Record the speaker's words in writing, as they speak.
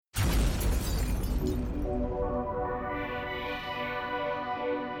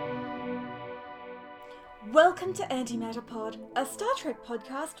Welcome to Antimatter Pod, a Star Trek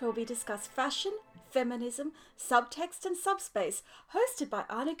podcast where we discuss fashion, feminism, subtext and subspace, hosted by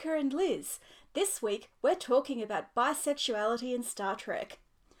Annika and Liz. This week, we're talking about bisexuality in Star Trek.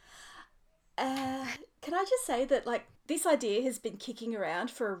 Can I just say that, this idea has been kicking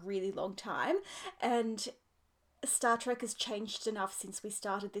around for a really long time, and Star Trek has changed enough since we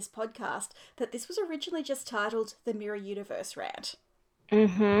started this podcast that this was originally just titled The Mirror Universe Rant.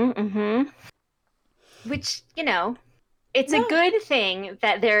 Which, it's a good thing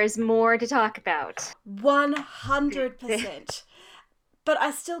that there is more to talk about. 100%. But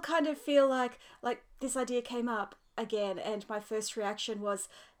I still kind of feel like this idea came up again, and my first reaction was,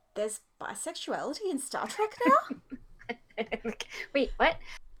 there's bisexuality in Star Trek now? Wait, what?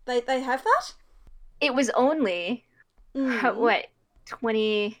 They have that? It was only,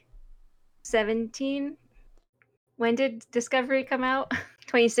 2017? When did Discovery come out?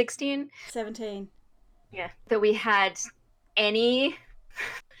 2016? 17. Yeah. That we had any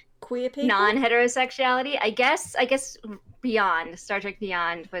queer people? Non-heterosexuality. I guess Beyond, Star Trek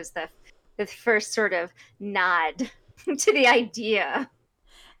Beyond was the first sort of nod to the idea.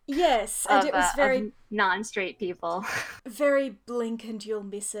 Yes, and it was very non-straight people. Very blink and you'll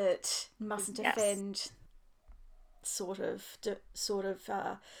miss it, mustn't offend sort of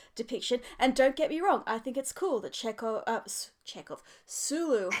depiction. And don't get me wrong, I think it's cool that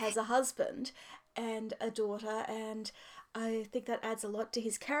Sulu has a husband and a daughter, and I think that adds a lot to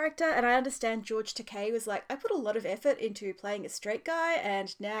his character. And I understand George Takei was like, I put a lot of effort into playing a straight guy,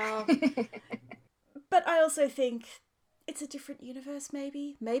 and now... But I also think it's a different universe,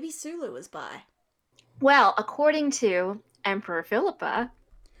 maybe. Maybe Sulu is bi. Well, according to Emperor Philippa,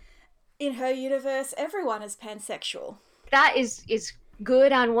 in her universe, everyone is pansexual. That is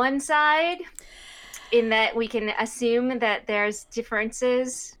good on one side, in that we can assume that there's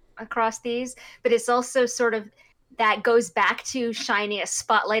differences across these, but it's also sort of that goes back to shining a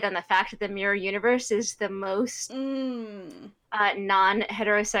spotlight on the fact that the Mirror Universe is the most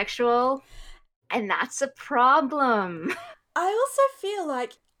non-heterosexual, and that's a problem. I also feel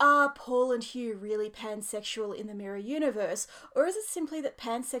like, are Paul and Hugh really pansexual in the Mirror Universe, or is it simply that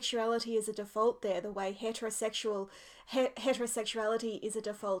pansexuality is a default there, the way heterosexuality is a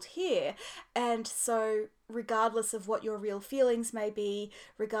default here, and so regardless of what your real feelings may be,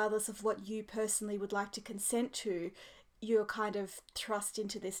 regardless of what you personally would like to consent to, you're kind of thrust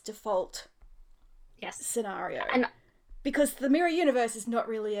into this default scenario. And because the Mirror Universe is not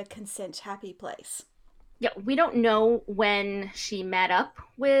really a consent-happy place. Yeah, we don't know when she met up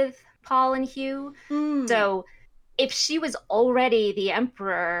with Paul and Hugh. So if she was already the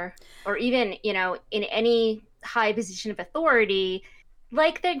Emperor, or even, in any high position of authority,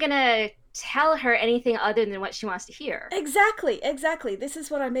 they're gonna tell her anything other than what she wants to hear. Exactly. This is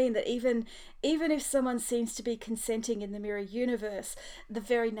what I mean, that even if someone seems to be consenting in the Mirror Universe, the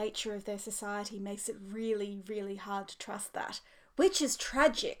very nature of their society makes it really, really hard to trust that. Which is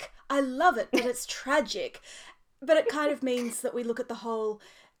tragic. I love it, but it's tragic. But it kind of means that we look at the whole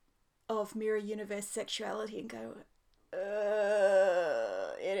of Mirror Universe sexuality and go,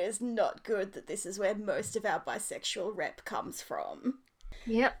 it is not good that this is where most of our bisexual rep comes from.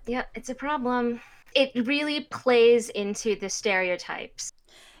 Yep, it's a problem. It really plays into the stereotypes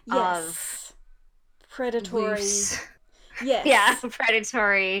of predatory. Loose. Yes. Yeah,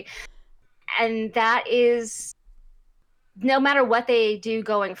 predatory. And that is... no matter what they do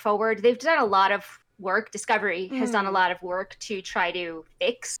going forward, they've done a lot of work. Discovery has done a lot of work to try to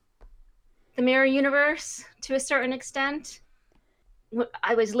fix the Mirror Universe to a certain extent.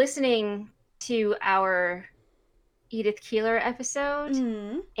 I was listening to our Edith Keeler episode,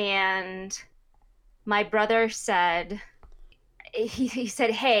 and my brother said, he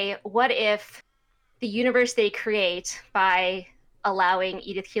said, hey, what if the universe they create by allowing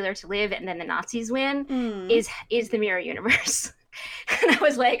Edith Keeler to live and then the Nazis win is the Mirror Universe? And I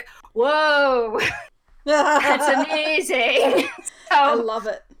was like, whoa, that's amazing. So, I love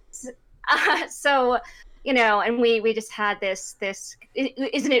it. So, and we just had this,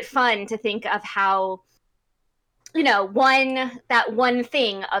 isn't it fun to think of how, one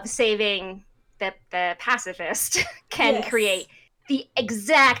thing of saving the pacifist can create the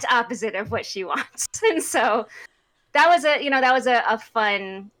exact opposite of what she wants. And so that was a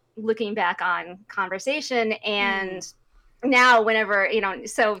fun looking back on conversation. And now whenever,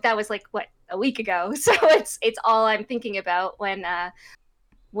 so that was a week ago. So it's all I'm thinking about when I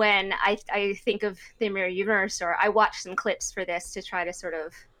think of the Mirror Universe, or I watched some clips for this to try to sort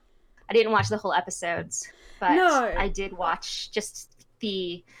of, I didn't watch the whole episodes, but I did watch just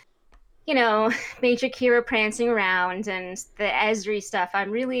the you know, Major Kira prancing around and the Ezri stuff,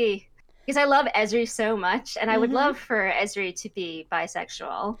 I'm really, because I love Ezri so much, and I would Mm-hmm. love for Ezri to be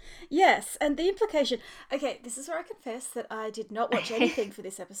bisexual. Yes, and the implication. Okay, this is where I confess that I did not watch anything for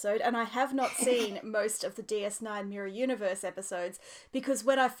this episode, and I have not seen most of the DS9 Mirror Universe episodes because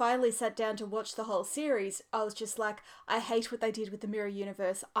when I finally sat down to watch the whole series, I was just like, I hate what they did with the Mirror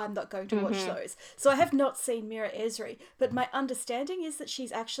Universe. I'm not going to watch Hmm. those. So I have not seen Mirror Ezri, but my understanding is that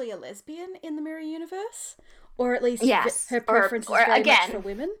she's actually a lesbian in the Mirror Universe, or at least Yes, her preference is or very much for again,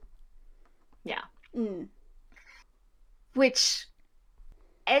 women. yeah, Mm. which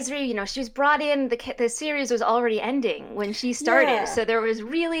Ezri, you know, she was brought in. The series was already ending when she started, Yeah, so there was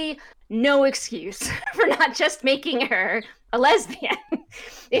really no excuse for not just making her a lesbian,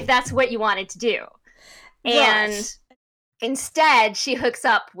 if that's what you wanted to do. And right. instead, she hooks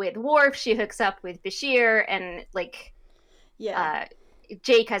up with Worf. She hooks up with Bashir, and like Yeah. uh,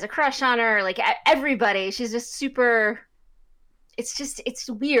 Jake has a crush on her. Like everybody, she's just super. It's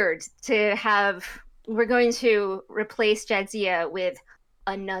weird to have. We're going to replace Jadzia with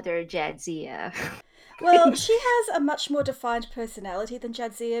another Jadzia. Well, she has a much more defined personality than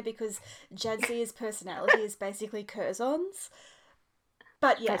Jadzia because Jadzia's personality is basically Curzon's.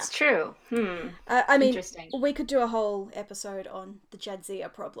 But yeah, That's true. I mean, Interesting. we could do a whole episode on the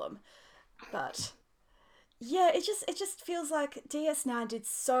Jadzia problem, but yeah, it just feels like DS9 did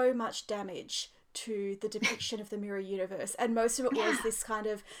so much damage to the depiction of the mirror universe, and most of it was Yeah. this kind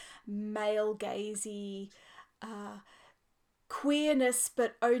of male gazy uh, queerness,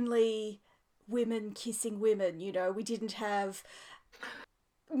 but only women kissing women. You know, we didn't have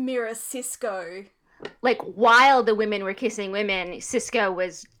Mirror Cisco. Like while the women were kissing women, Cisco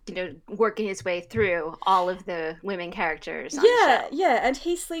was, you know, working his way through all of the women characters on the Yeah, show. yeah, and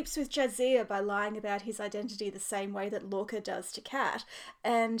he sleeps with Jadzia by lying about his identity the same way that Lorca does to Kat.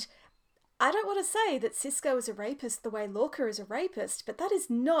 And I don't want to say that Cisco is a rapist the way Lorca is a rapist, but that is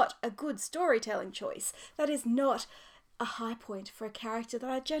not a good storytelling choice. That is not a high point for a character that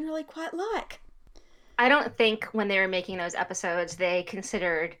I generally quite like. I don't think when they were making those episodes they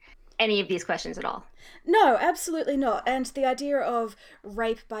considered any of these questions at all. No, absolutely not. And the idea of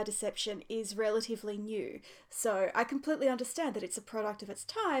rape by deception is relatively new. So I completely understand that it's a product of its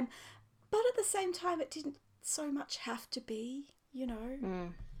time, but at the same time, it didn't so much have to be, you know?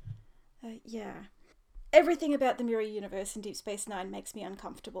 Mm, Yeah. Everything about the Mirror Universe in Deep Space Nine makes me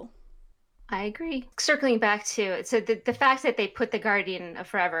uncomfortable. I agree. Circling back to so the fact that they put the Guardian of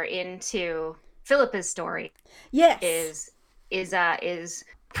Forever into Philippa's story Yes, is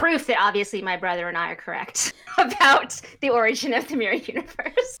proof that obviously my brother and I are correct about the origin of the mirror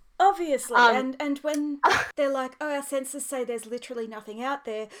universe. obviously. Um, And when they're like, oh, our sensors say there's literally nothing out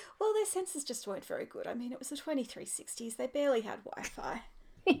there, well, their sensors just weren't very good. I mean, it was the 2360s, they barely had Wi Fi.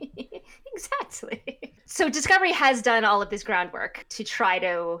 exactly. So Discovery has done all of this groundwork to try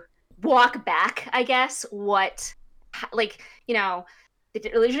to walk back, I guess, what like, you know,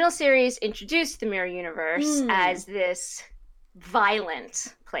 the original series introduced the mirror universe Mm, as this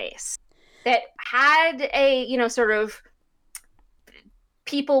violent place that had a, you know, sort of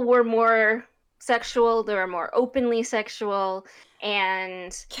people were more sexual, they were more openly sexual,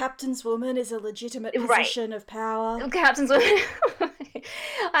 and Captain's Woman is a legitimate right, position of power. captains like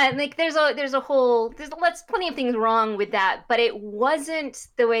there's a whole there's plenty of things wrong with that, but it wasn't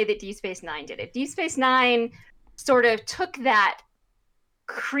the way that Deep Space Nine did it. Deep Space Nine sort of took that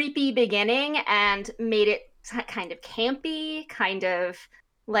creepy beginning and made it kind of campy, kind of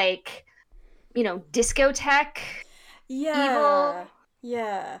like, you know, discotheque Yeah, evil,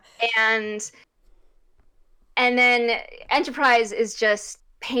 yeah. and then Enterprise is just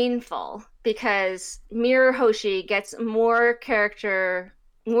painful because Mirror Hoshi gets more of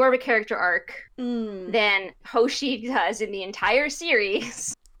a character arc Mm, than Hoshi does in the entire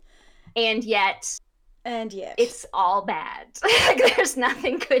series, and yet and yet. it's all bad. Like, there's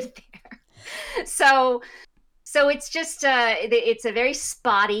nothing good there. So it's just it's a very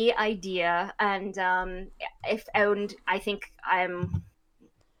spotty idea, and if and I think I'm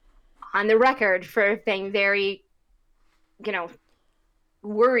on the record for being very, you know,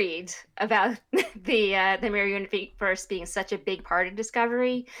 worried about the mirror universe being such a big part of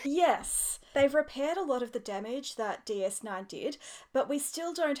Discovery. Yes, they've repaired a lot of the damage that DS9 did, but we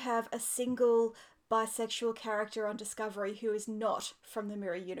still don't have a single bisexual character on Discovery who is not from the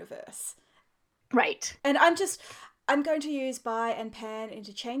Mirror Universe. Right. And I'm going to use bi and pan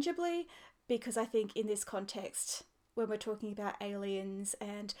interchangeably because I think in this context, when we're talking about aliens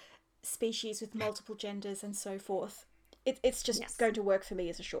and species with multiple genders and so forth, it's just Yes. going to work for me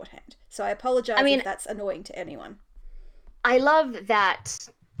as a shorthand. So I I apologize if mean, that's annoying to anyone. I love that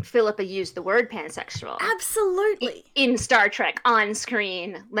Philippa used the word pansexual Absolutely. in Star Trek on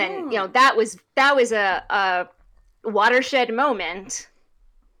screen, then that was a watershed moment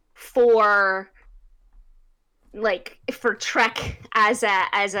for Trek as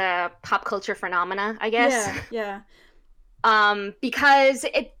a pop culture phenomena, I guess. Yeah. Because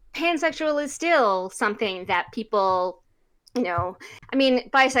pansexual is still something that people, I mean,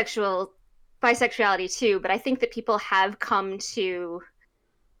 bisexuality too, but I think that people have come to,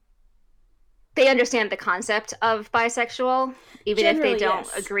 they understand the concept of bisexual, even Generally, if they don't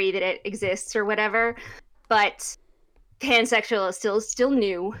yes. agree that it exists or whatever. But pansexual is still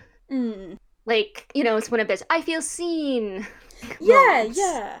new. It's one of those I feel seen moments.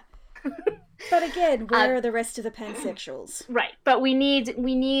 Yeah. But again, where are the rest of the pansexuals? Right, but we need,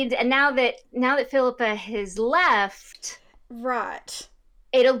 and now that Philippa has left, right,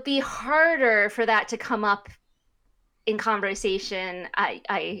 it'll be harder for that to come up in conversation.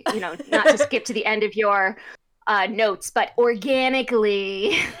 I not to skip to the end of your notes, but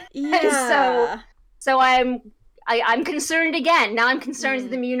organically. Yeah. so I'm concerned again. Now I'm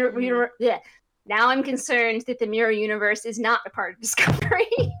concerned that now I'm concerned that the mirror universe is not a part of Discovery.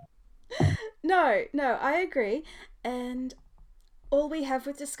 No, I agree. And all we have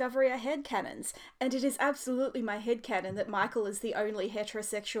with Discovery are headcanons. And it is absolutely my headcanon that Michael is the only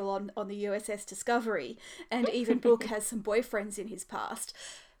heterosexual on the USS Discovery, and even Book has some boyfriends in his past.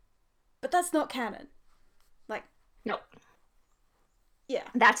 But that's not canon. No. Yeah.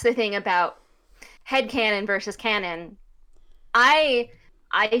 That's the thing about headcanon versus canon. I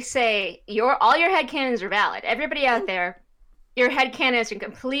say all your headcanons are valid. Everybody out there, your headcanons are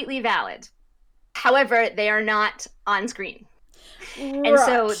completely valid. However, they are not on screen. Right. And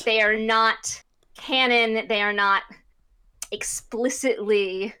so they are not canon. They are not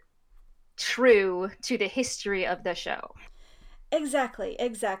explicitly true to the history of the show. Exactly.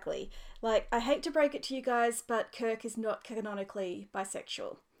 I hate to break it to you guys, but Kirk is not canonically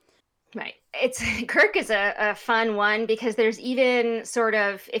bisexual. Right. Kirk is a fun one because there's even sort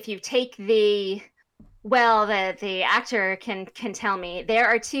of, if you take the actor can tell me, there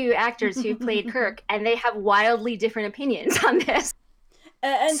are two actors who played Kirk and they have wildly different opinions on this.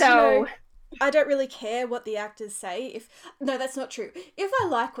 And so I don't really care what the actors say. No, that's not true. If I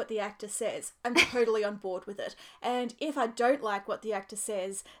like what the actor says, I'm totally on board with it. And if I don't like what the actor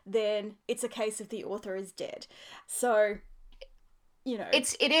says, then it's a case of the author is dead. So,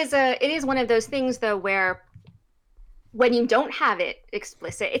 it is one of those things though where when you don't have it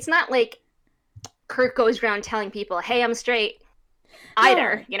explicit, it's not like Kirk goes around telling people, "Hey, I'm straight."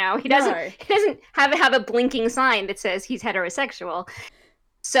 Either, he doesn't have a blinking sign that says he's heterosexual.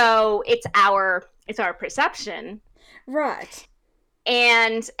 So it's our perception, right?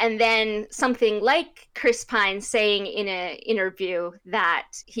 And then something like Chris Pine saying in an interview that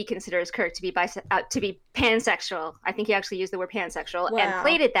he considers Kirk to be pansexual. I think he actually used the word pansexual and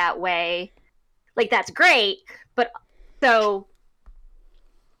played it that way. That's great, but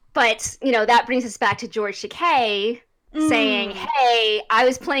that brings us back to George Takei saying, "Hey, I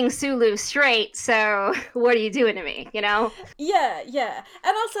was playing Sulu straight, so what are you doing to me?" Yeah,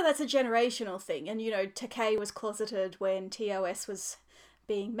 and also that's a generational thing. And Takei was closeted when TOS was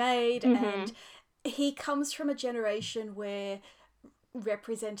being made, and he comes from a generation where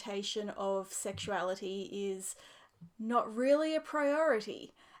representation of sexuality is not really a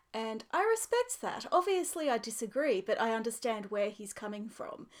priority. And I respect that. Obviously, I disagree, but I understand where he's coming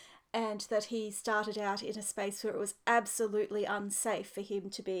from. And that he started out in a space where it was absolutely unsafe for him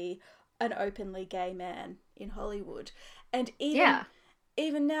to be an openly gay man in Hollywood. And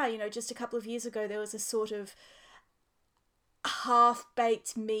even now, just a couple of years ago, there was a sort of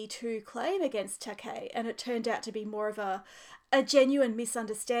half-baked Me Too claim against Takei, and it turned out to be more of a genuine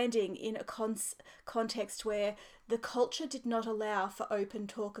misunderstanding in a context where the culture did not allow for open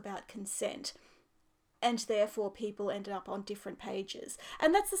talk about consent. And therefore people ended up on different pages.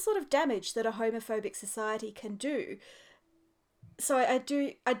 And that's the sort of damage that a homophobic society can do. So I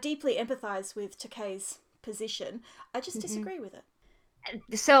deeply empathise with Takei's position. I just disagree with it.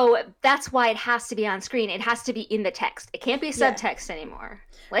 So that's why it has to be on screen. It has to be in the text. It can't be subtext anymore.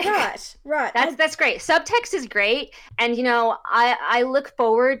 Right. That's great. Subtext is great. And, I look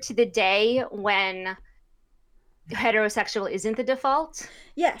forward to the day when heterosexual isn't the default.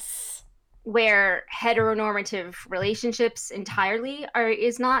 Yes. Where heteronormative relationships entirely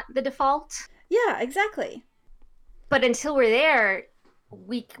is not the default. Yeah, exactly. But until we're there,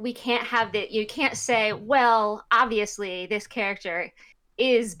 we can't have that. You can't say, well, obviously this character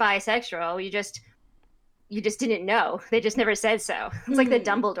is bisexual. you just didn't know. They just never said so. It's like the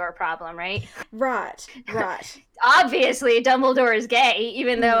Dumbledore problem, right? Right. Obviously, Dumbledore is gay,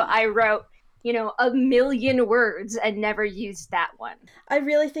 even though I wrote, 1,000,000 words and never used that one. I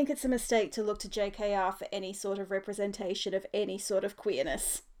really think it's a mistake to look to JKR for any sort of representation of any sort of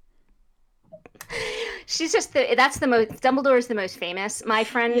queerness. She's just Dumbledore is the most famous. My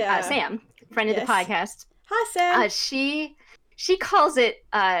friend, Sam, friend of the podcast. Hi, Sam. She calls it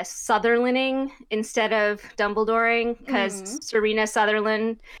Sutherlanding instead of Dumbledoring, because Serena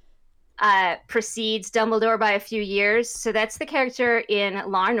Sutherland precedes Dumbledore by a few years. So that's the character in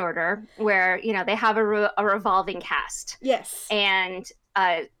Law and Order, where they have a revolving cast. Yes, and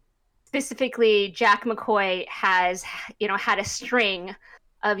specifically Jack McCoy has had a string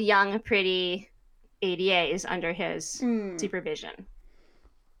of young, pretty ADAs under his supervision.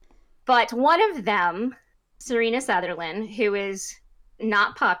 But one of them, Serena Sutherland, who is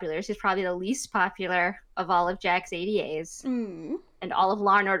not popular, she's probably the least popular of all of Jack's ADAs, and all of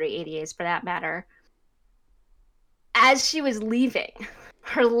Law and Order ADAs for that matter. As she was leaving,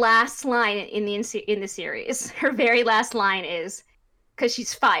 her last line in the series, her very last line is, because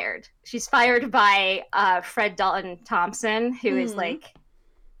she's fired. She's fired by Fred Dalton Thompson, who is like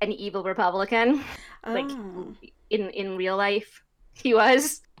an evil Republican. Like in real life, he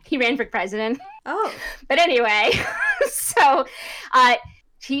ran for president. Oh, but anyway, so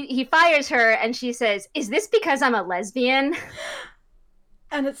he fires her, and she says, "Is this because I'm a lesbian?"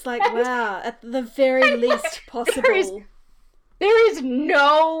 And it's like, wow, at the very least possible. There is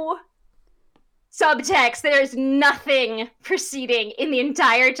no subtext. There is nothing proceeding in the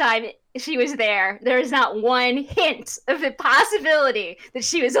entire time she was there. There is not one hint of the possibility that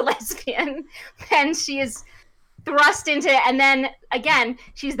she was a lesbian. And she is thrust into it. And then, again,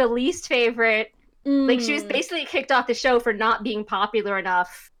 she's the least favorite. Like, she was basically kicked off the show for not being popular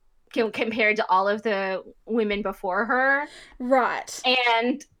enough compared to all of the women before her. Right.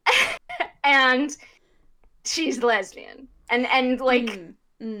 And she's lesbian. And like,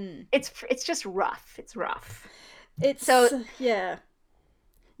 it's just rough. It's rough. Yeah.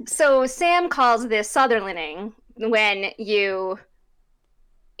 So Sam calls this Sutherlanding when you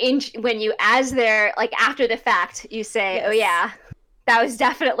as they're like after the fact you say, yes. Oh yeah, that was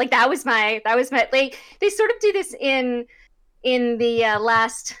definitely that was my like they sort of do this in the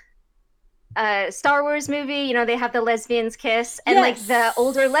last Star Wars movie. They have the lesbians kiss, and like the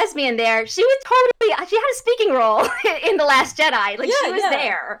older lesbian there, she had a speaking role in The Last Jedi. Like she was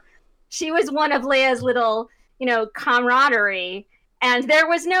there. She was one of Leia's little camaraderie. And there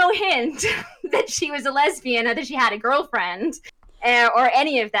was no hint that she was a lesbian or that she had a girlfriend or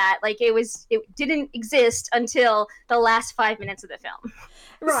any of that. Like it didn't exist until the last 5 minutes of the film.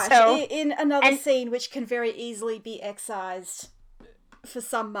 Right. So, in another scene which can very easily be excised for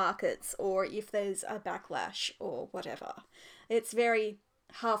some markets, or if there's a backlash or whatever. It's very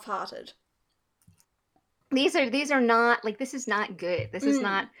half-hearted. These are not, like, this is not good. This is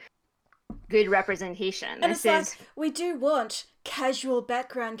not good representation. And we do want casual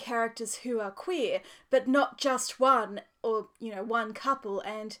background characters who are queer, but not just one or one couple,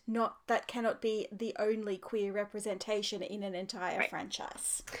 and that cannot be the only queer representation in an entire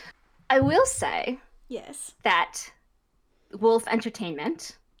franchise. I will say that Wolf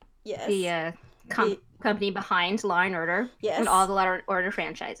Entertainment, the company behind Law and Order and all the Law and Order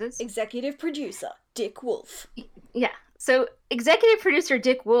franchises, executive producer Dick Wolf. Yeah. So executive producer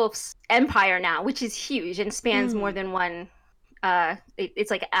Dick Wolf's empire now, which is huge and spans more than one, it's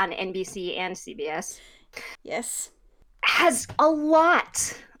like on NBC and CBS. Yes. Has a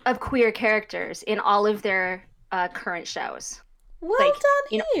lot of queer characters in all of their current shows. Well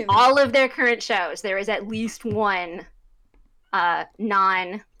done, him. All of their current shows, there is at least one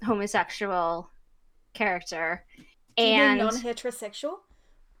non-homosexual character. And non-heterosexual?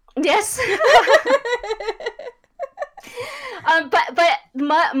 Yes. But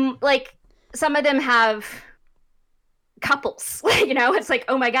like some of them have couples. It's like,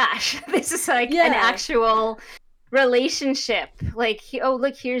 oh my gosh, this is like an actual relationship. Like, oh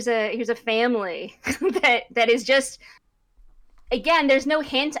look, here's a family that is just. Again, there's no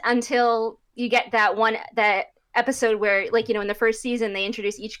hint until you get that episode where, like, in the first season they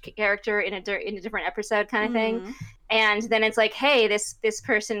introduce each character in a different episode kind of thing, and then it's like, hey, this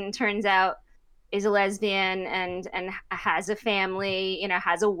person turns out is a lesbian and has a family,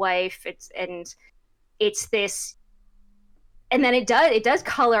 has a wife. It's this, and then it does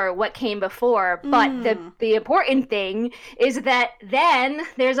color what came before. But the important thing is that then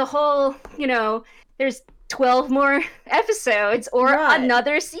there's a whole, there's 12 more episodes or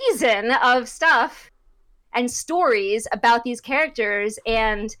another season of stuff and stories about these characters,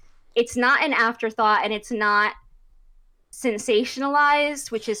 and it's not an afterthought, and it's not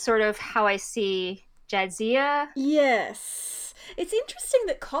sensationalized, which is sort of how I see Jadzia. Yes. It's interesting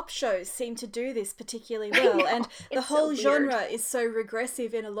that cop shows seem to do this particularly well, know, and the it's so whole weird. genre is so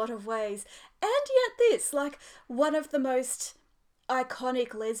regressive in a lot of ways. And yet, this, like, one of the most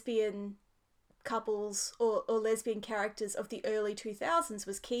iconic lesbian couples or lesbian characters of the early 2000s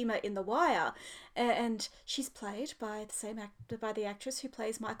was Kima in The Wire, and she's played by the same actor, by the actress who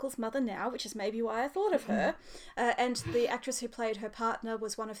plays Michael's mother now, which is maybe why I thought of her. And the actress who played her partner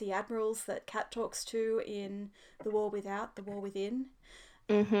was one of the admirals that Kat talks to in The War Without, The War Within.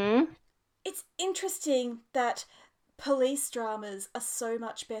 Mm-hmm. It's interesting that police dramas are so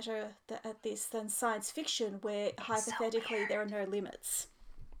much better at this than science fiction, where hypothetically there are no limits.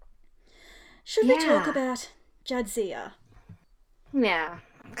 Should we talk about Jadzia? Yeah,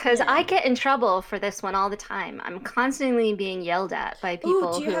 because I get in trouble for this one all the time. I'm constantly being yelled at by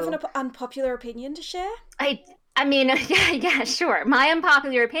people. Ooh, do you have an unpopular opinion to share? I mean, yeah, sure. My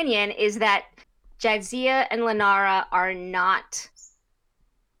unpopular opinion is that Jadzia and Lenara are not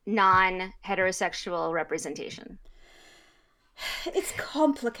non-heterosexual representation. It's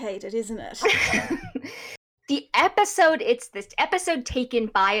complicated, isn't it? This episode taken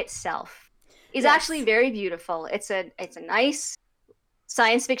by itself is actually very beautiful. It's a nice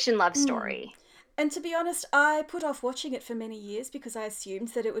science fiction love story. And to be honest, I put off watching it for many years because I assumed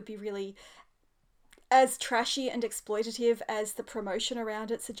that it would be really as trashy and exploitative as the promotion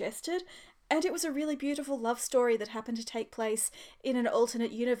around it suggested. And it was a really beautiful love story that happened to take place in an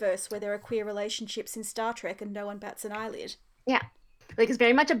alternate universe where there are queer relationships in Star Trek and no one bats an eyelid. Yeah. Like, it's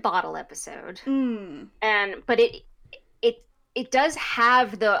very much a bottle episode. But it does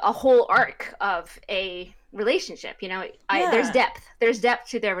have a whole arc of a relationship, you know. There's depth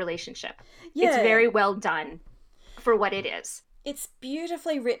to their relationship. It's very well done for what it is. It's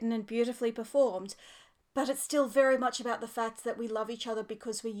beautifully written and beautifully performed, but it's still very much about the fact that we love each other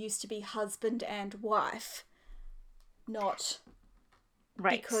because we used to be husband and wife, not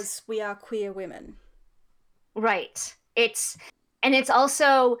because we are queer women. Right. It's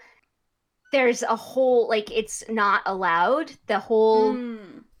also, there's a whole, like, it's not allowed, the whole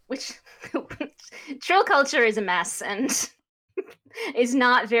which trill culture is a mess and is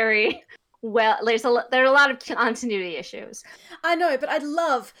not very well. There are a lot of continuity issues. I know, but I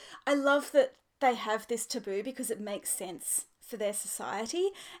love that they have this taboo because it makes sense for their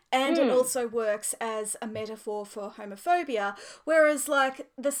society, and it also works as a metaphor for homophobia, whereas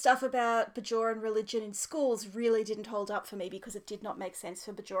like the stuff about Bajoran religion in schools really didn't hold up for me because it did not make sense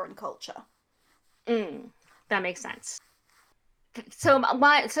for Bajoran culture. That makes sense. So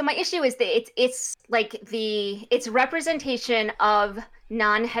my issue is that it's like it's representation of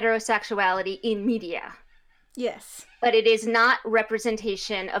non-heterosexuality in media. Yes. But it is not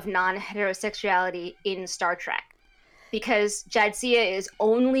representation of non-heterosexuality in Star Trek. Because Jadzia is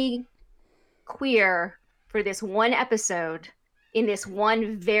only queer for this one episode in this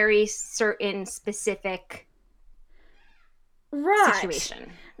one very certain specific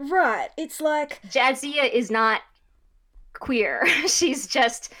situation. Right. It's like Jadzia is not queer. She's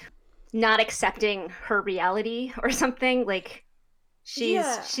just not accepting her reality or something. Like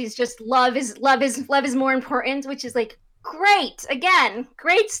she's just love is more important, which is like great. Again,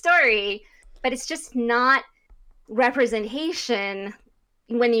 great story, but it's just not representation.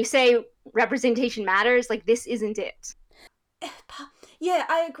 When you say representation matters, like this isn't it. Yeah,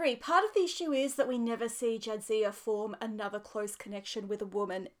 I agree. Part of the issue is that we never see Jadzia form another close connection with a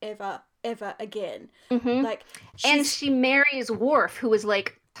woman ever again. Like, and she marries Worf, who is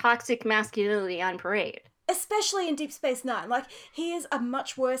like toxic masculinity on parade. Especially in Deep Space Nine. Like, he is a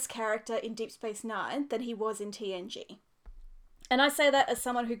much worse character in Deep Space Nine than he was in TNG. And I say that as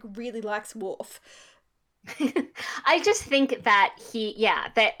someone who really likes Worf. I just think that he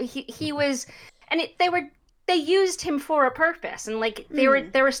was, and they used him for a purpose, and like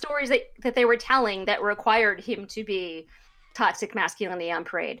there were stories that they were telling that required him to be toxic masculinity on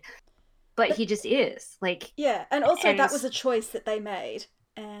parade, but he just is like and also that was a choice that they made,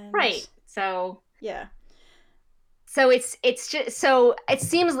 and so it's just so it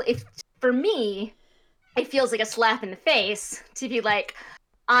seems for me it feels like a slap in the face to be like,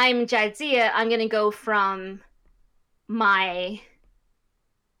 I'm Jadzia, I'm going to go from my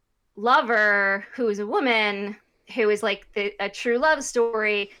lover, who is a woman, who is like a true love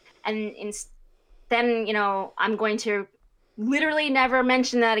story, and then, you know, I'm going to literally never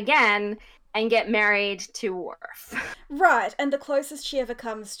mention that again, and get married to Worf. Right, and the closest she ever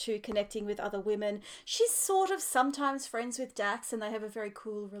comes to connecting with other women, she's sort of sometimes friends with Dax, and they have a very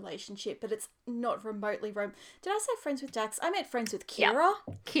cool relationship, but it's not remotely Did I say friends with Dax? I meant friends with Kira.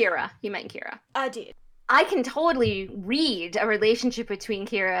 Yeah. Kira. You meant Kira. I did. I can totally read a relationship between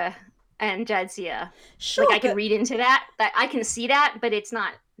Kira and Jadzia. Sure, like I can read into that. I can see that, but it's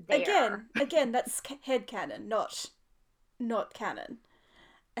not there. Again, that's headcanon, not canon.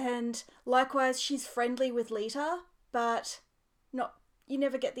 And likewise, she's friendly with Lita, but you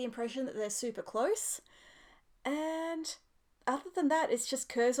never get the impression that they're super close. And other than that, it's just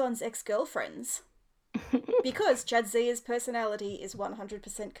Curzon's ex-girlfriends. Because Jadzia's personality is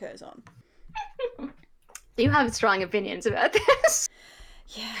 100% Curzon. You have strong opinions about this.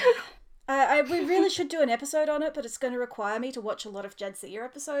 Yeah. We really should do an episode on it, but it's going to require me to watch a lot of Jadzia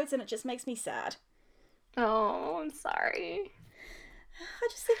episodes, and it just makes me sad. Oh, I'm sorry. I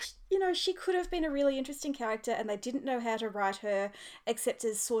just think, she could have been a really interesting character, and they didn't know how to write her except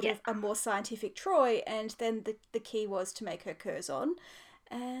as sort of a more scientific Troi, and then the key was to make her Curzon.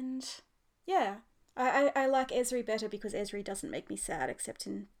 And yeah, I like Ezri better because Ezri doesn't make me sad except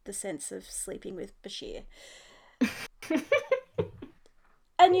in the sense of sleeping with Bashir.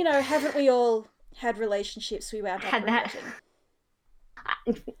 And, haven't we all had relationships we wound up regretting?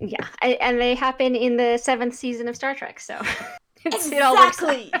 Yeah, and they happen in the 7th season of Star Trek, so...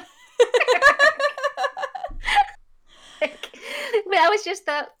 Exactly. That was just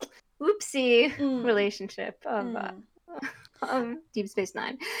the oopsie relationship of Deep Space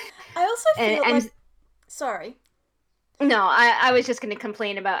Nine. I also feel sorry. No, I was just going to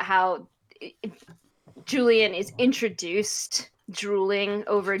complain about how Julian is introduced drooling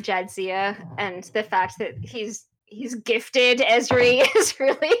over Jadzia, and the fact that he's gifted Ezri is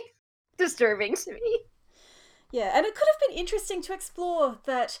really disturbing to me. Yeah, and it could have been interesting to explore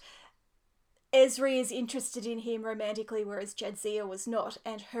that Ezri is interested in him romantically, whereas Jadzia was not,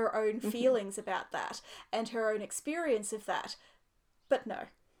 and her own feelings about that, and her own experience of that. But no,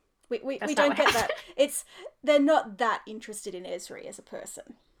 we don't get that. They're not that interested in Ezri as a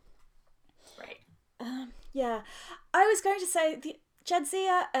person. Right. Yeah. I was going to say,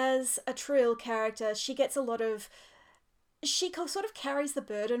 Jadzia as a Trill character, she gets a lot of... She sort of carries the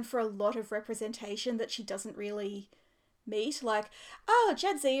burden for a lot of representation that she doesn't really meet. Like, oh,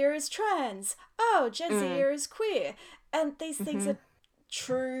 Jadzia is trans. Oh, Jadzia is queer. And these things are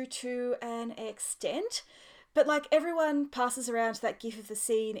true to an extent. But, like, everyone passes around that gif of the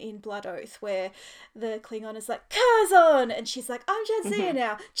scene in Blood Oath where the Klingon is like, Curzon! And she's like, I'm Jadzia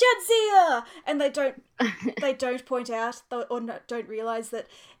now! Jadzia! And they don't point out or don't realise that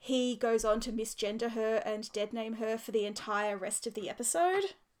he goes on to misgender her and dead name her for the entire rest of the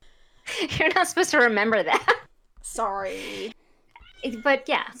episode. You're not supposed to remember that. Sorry. But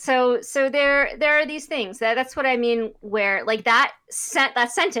yeah, so there are these things that's what I mean. Where like that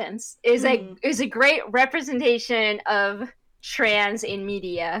sentence is a great representation of trans in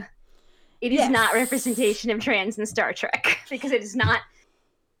media. It is not representation of trans in Star Trek because it is not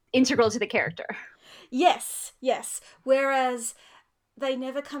integral to the character. Yes. Whereas they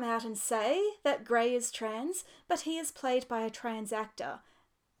never come out and say that Gray is trans, but he is played by a trans actor,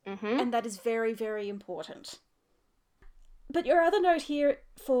 and that is very, very important. But your other note here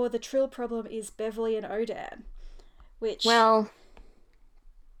for the Trill problem is Beverly and Odan, which... Well...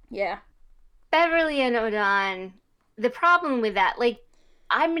 Yeah. Beverly and Odan, the problem with that, like,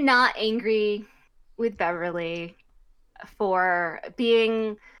 I'm not angry with Beverly for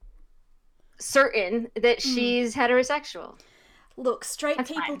being certain that she's heterosexual. Look, straight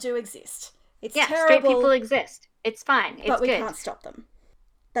people do exist. It's terrible. Yeah, straight people exist. It's fine. It's but we good. Can't stop them.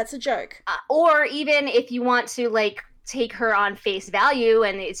 That's a joke. Or even if you want to, like, take her on face value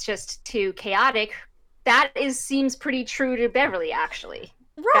and it's just too chaotic, that seems pretty true to Beverly, actually.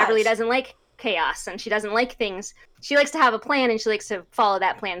 Right. Beverly doesn't like chaos and she doesn't like things. She likes to have a plan and she likes to follow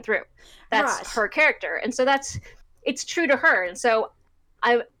that plan through. That's her character. And so it's true to her. And so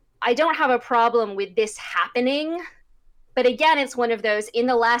I don't have a problem with this happening. But again, it's one of those, in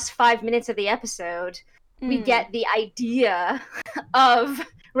the last 5 minutes of the episode, we get the idea of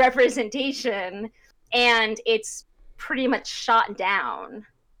representation and it's pretty much shot down,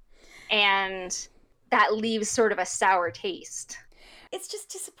 and that leaves sort of a sour taste. It's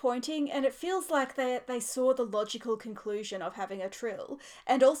just disappointing, and it feels like they saw the logical conclusion of having a Trill,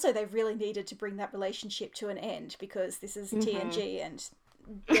 and also they really needed to bring that relationship to an end because this is TNG and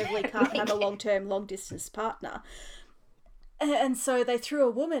Beverly can't have a long-term, long-distance partner. And so they threw a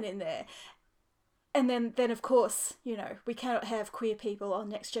woman in there. And then of course, you know, we cannot have queer people on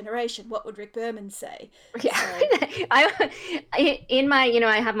Next Generation. What would Rick Berman say? Yeah. So. In my, you know,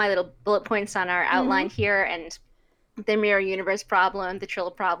 I have my little bullet points on our outline here, and the mirror universe problem, the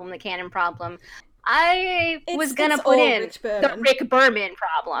Trill problem, the canon problem. I was gonna put in the Rick Berman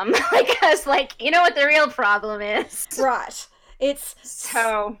problem, because, like, you know what the real problem is, right? It's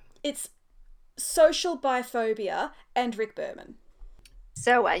social biphobia and Rick Berman.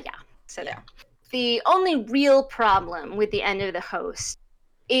 So there. The only real problem with the end of the host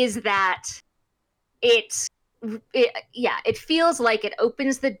is that it feels like it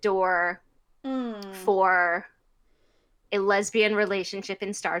opens the door for a lesbian relationship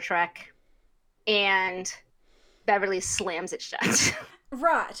in Star Trek, and Beverly slams it shut.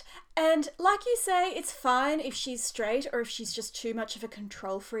 Right. And like you say, it's fine if she's straight or if she's just too much of a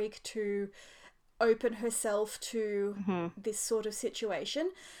control freak to open herself to this sort of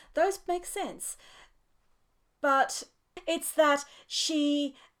situation. Those make sense. But it's that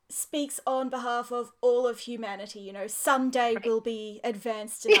she speaks on behalf of all of humanity, you know, someday we'll be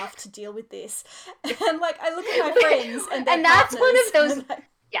advanced enough to deal with this. And, like, I look at my friends and that's one of those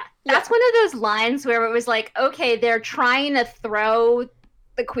that's one of those lines where it was like, okay, they're trying to throw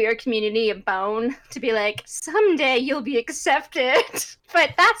the queer community a bone to be like, someday you'll be accepted.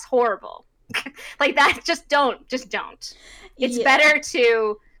 But that's horrible. Like, that, just don't. It's better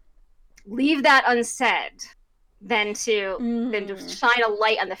to leave that unsaid than to shine a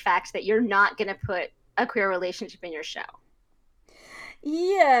light on the fact that you're not going to put a queer relationship in your show.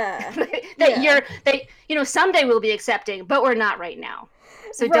 Yeah. that you know, someday we'll be accepting, but we're not right now.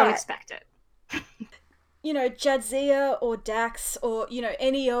 So don't expect it. You know, Jadzia or Dax or, you know,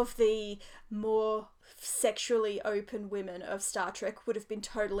 any of the more sexually open women of Star Trek would have been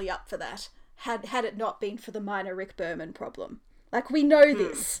totally up for that had it not been for the minor Rick Berman problem. Like, we know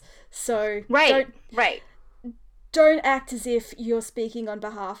this. So don't act as if you're speaking on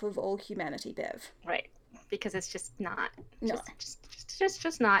behalf of all humanity, Bev. Right. Because it's just not. No.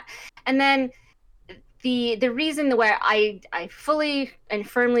 Just not. And then the reason where I fully and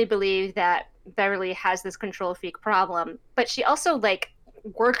firmly believe that Beverly has this control freak problem, but she also, like,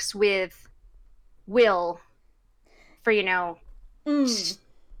 works with Will for, you know,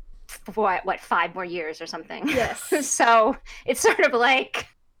 what 5 more years or something. Yes. So it's sort of like,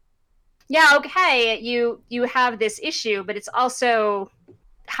 yeah, okay, you have this issue, but it's also,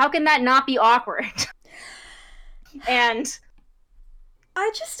 how can that not be awkward? And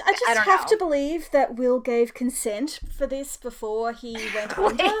I just have to believe that Will gave consent for this before he went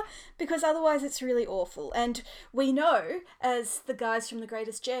under, because otherwise it's really awful. And we know, as the guys from The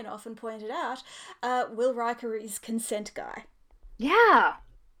Greatest Gen often pointed out, Will Riker is consent guy. Yeah.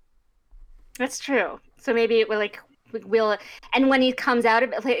 That's true. So maybe Will, and when he comes out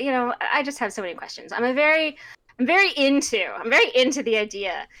of it, like, you know, I just have so many questions. I'm very into the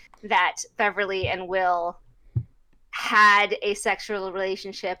idea that Beverly and Will had a sexual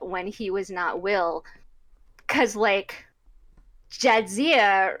relationship when he was not Will, because, like,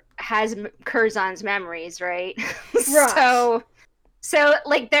 Jadzia has Curzon's memories, right? So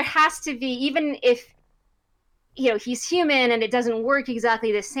like, there has to be, even if, you know, he's human and it doesn't work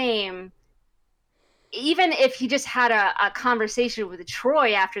exactly the same, even if he just had a conversation with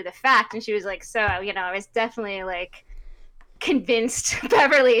Troy after the fact, and she was like, so, you know, I was definitely, like, convinced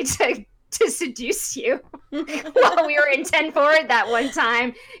Beverly to seduce you while we were in 10 forward that one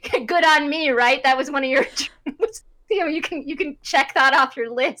time. Good on me, right? That was one of your dreams. You know, you can check that off your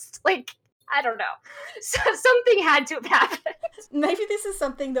list. Like, I don't know. So something had to have happened. Maybe this is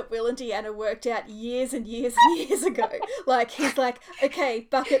something that Will and Deanna worked out years and years and years ago. Like, he's like, okay,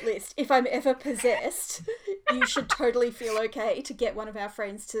 bucket list. If I'm ever possessed, you should totally feel okay to get one of our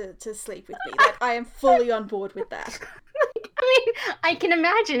friends to sleep with me. Like, I am fully on board with that. I mean, I can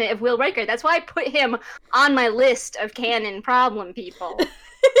imagine it if Will Riker. That's why I put him on my list of canon problem people.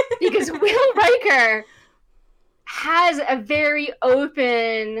 Because Will Riker has a very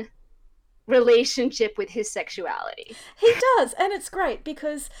open relationship with his sexuality. He does, and it's great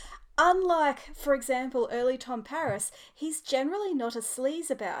because, unlike, for example, early Tom Paris, he's generally not a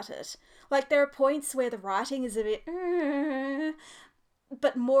sleaze about it. Like, there are points where the writing is a bit,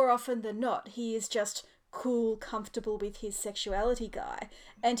 but more often than not, he is just cool, comfortable with his sexuality guy,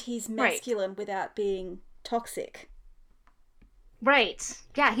 and he's masculine without being toxic. Right.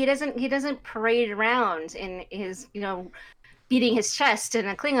 Yeah, he doesn't parade around in his, you know, beating his chest in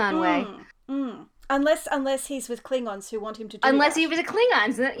a Klingon way. Unless he's with Klingons who want him to do Unless that. he was a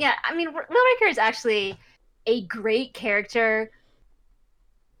Klingon. Yeah, I mean, Will Riker is actually a great character.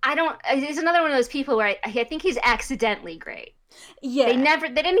 He's another one of those people where I think he's accidentally great. Yeah.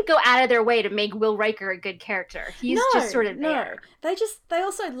 They didn't go out of their way to make Will Riker a good character. He's just sort of there. They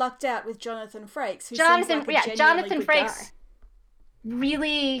also lucked out with Jonathan Frakes, who Jonathan seems like a genuinely good Frakes guy.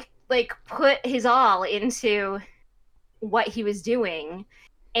 really like put his all into what he was doing,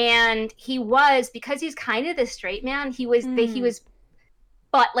 and he was, because he's kind of the straight man, he was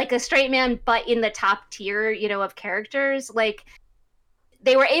but like a straight man but in the top tier, you know, of characters. Like,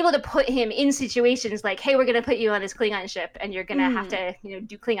 they were able to put him in situations like, hey, we're going to put you on this Klingon ship and you're going to have to, you know,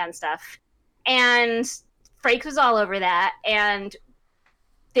 do Klingon stuff. And Frakes was all over that. And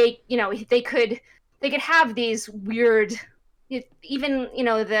they, you know, they could have these weird, even, you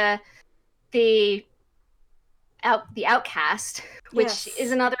know, the outcast, which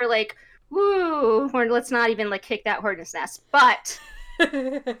is another like, woo, or let's not even like kick that hornet's nest. But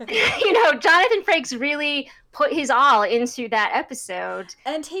you know, Jonathan Frakes really put his all into that episode.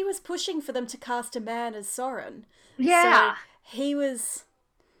 And he was pushing for them to cast a man as Soren. Yeah. So he was,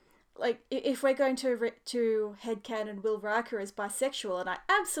 like, if we're going to headcanon Will Riker as bisexual, and I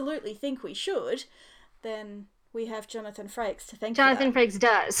absolutely think we should, then we have Jonathan Frakes to thank. Jonathan Frakes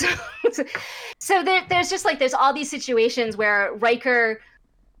does. So there's all these situations where Riker,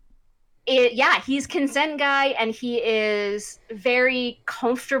 he's consent guy, and he is very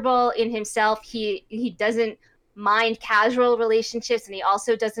comfortable in himself. He doesn't mind casual relationships, and he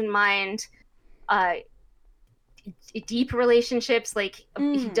also doesn't mind deep relationships. Like,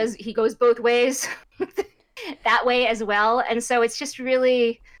 he goes both ways that way as well. And so it's just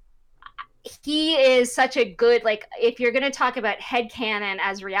really, he is such a good, like, if you're going to talk about headcanon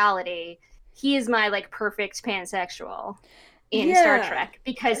as reality, he is my like perfect pansexual in Star Trek,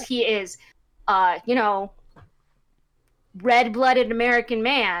 because he is, you know, red-blooded American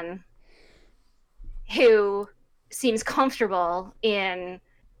man who seems comfortable in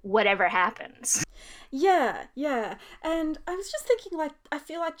whatever happens. Yeah. And I was just thinking, like, I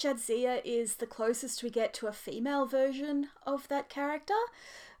feel like Jadzia is the closest we get to a female version of that character,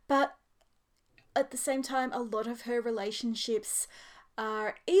 but at the same time, a lot of her relationships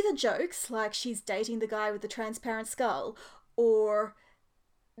are either jokes, like she's dating the guy with the transparent skull, or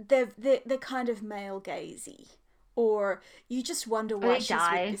they're kind of male gazy, or you just wonder why she's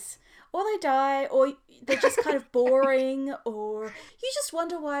with this. Or they die, or they're just kind of boring, or you just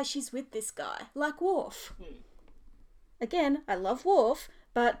wonder why she's with this guy, like Worf. Again, I love Worf,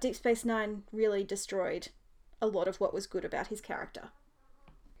 but Deep Space Nine really destroyed a lot of what was good about his character.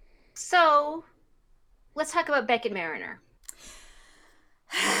 So, let's talk about Beckett Mariner.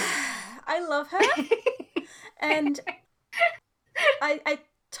 I love her, and I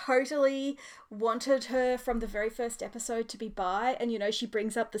totally wanted her from the very first episode to be bi, and you know, she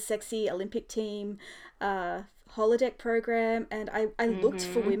brings up the sexy Olympic team holodeck program, and I looked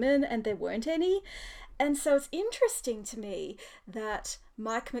for women and there weren't any. And so it's interesting to me that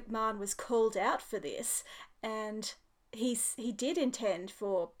Mike McMahon was called out for this, and he did intend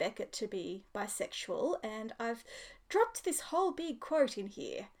for Beckett to be bisexual, and I've dropped this whole big quote in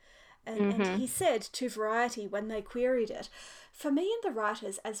here. And he said to Variety when they queried it, "For me and the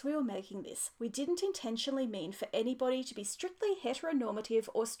writers, as we were making this, we didn't intentionally mean for anybody to be strictly heteronormative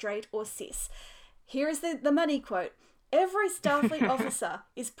or straight or cis. Here is the money quote. Every Starfleet officer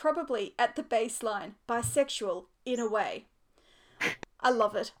is probably at the baseline bisexual in a way." I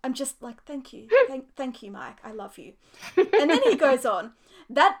love it. I'm just like, thank you. Thank you, Mike. I love you. And then he goes on,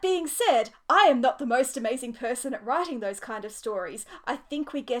 "That being said, I am not the most amazing person at writing those kind of stories. I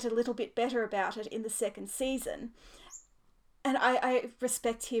think we get a little bit better about it in the second season." And I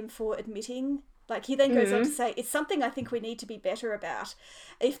respect him for admitting, like, he then goes on to say, "It's something I think we need to be better about.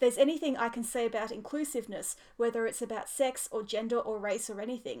 If there's anything I can say about inclusiveness, whether it's about sex or gender or race or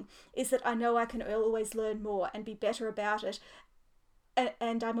anything, is that I know I can always learn more and be better about it.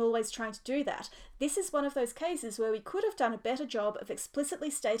 And I'm always trying to do that. This is one of those cases where we could have done a better job of explicitly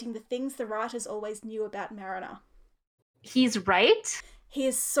stating the things the writers always knew about Mariner." He's right. He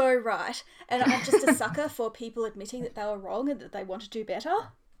is so right. And I'm just a sucker for people admitting that they were wrong and that they want to do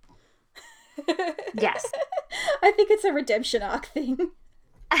better. Yes. I think it's a redemption arc thing.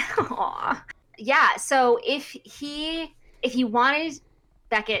 Aww. Yeah, so if he wanted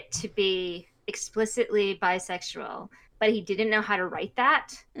Beckett to be explicitly bisexual, but he didn't know how to write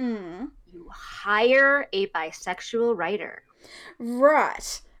that, you hire a bisexual writer.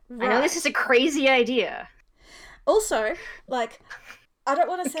 Right. I know this is a crazy idea. Also, like, I don't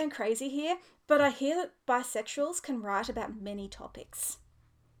want to sound crazy here, but I hear that bisexuals can write about many topics.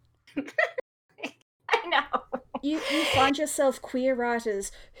 I know. You find yourself queer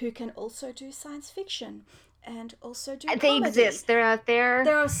writers who can also do science fiction and also do comedy. They exist. They're out there.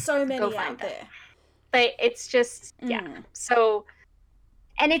 There are so many out there. But it's just, yeah. So,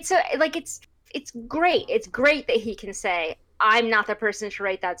 and it's great. It's great that he can say, I'm not the person to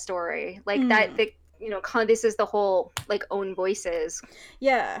write that story. Like that, this is the whole like own voices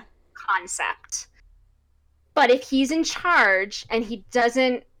concept. But if he's in charge and he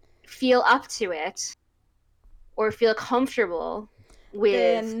doesn't feel up to it or feel comfortable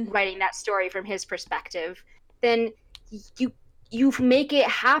with writing that story from his perspective, then you make it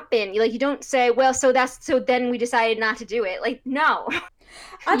happen. Like, you don't say, well, so then we decided not to do it. Like, no.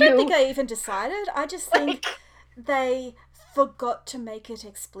 I don't think I even decided. I just think they forgot to make it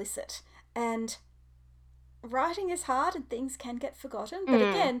explicit. And writing is hard and things can get forgotten. But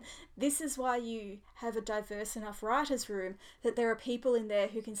again, this is why you have a diverse enough writer's room, that there are people in there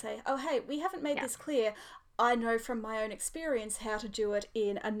who can say, oh, hey, we haven't made this clear. I know from my own experience how to do it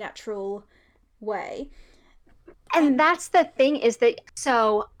in a natural way. And that's the thing, is that,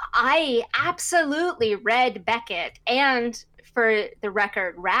 so I absolutely read Beckett and, for the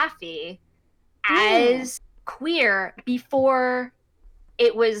record, Raffi as queer before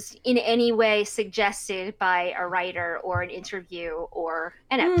it was in any way suggested by a writer or an interview or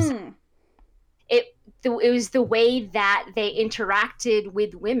an episode. It was the way that they interacted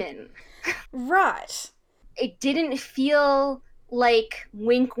with women. Right. It didn't feel like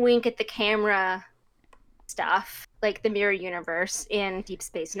wink wink at the camera stuff, like the mirror universe in Deep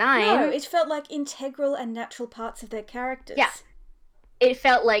Space Nine. No, it felt like integral and natural parts of their characters. Yeah. It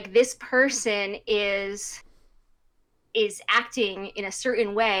felt like this person is acting in a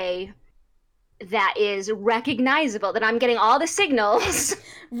certain way that is recognizable, that I'm getting all the signals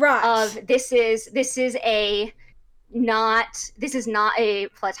of this is not a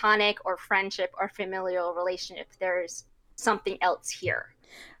platonic or friendship or familial relationship. There's something else here.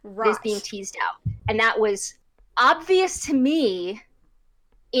 Is being teased out. And that was obvious to me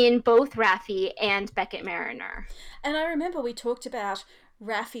in both Raffi and Beckett Mariner. And I remember we talked about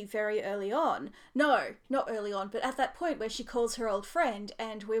Raffi very early on. No, not early on, but at that point where she calls her old friend,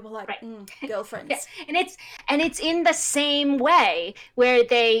 and we were like, girlfriends. Yeah. And it's in the same way where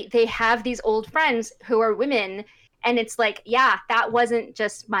they have these old friends who are women, and it's like, yeah, that wasn't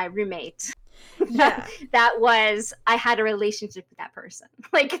just my roommate. Yeah. that was, I had a relationship with that person.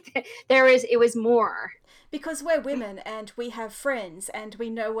 Like, it was more. Because we're women and we have friends and we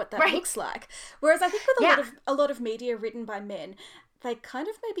know what that looks like. Whereas I think with a lot of media written by men, they kind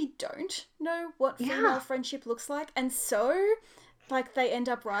of maybe don't know what female friendship looks like. And so, like, they end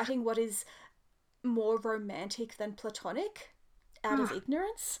up writing what is more romantic than platonic out of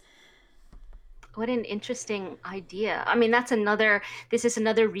ignorance. What an interesting idea. I mean, this is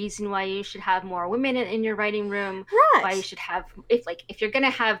another reason why you should have more women in your writing room. Right. Why you should have, if you're going to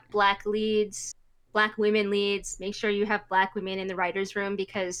have Black women leads, make sure you have Black women in the writer's room,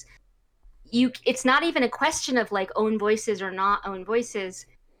 because it's not even a question of like own voices or not own voices.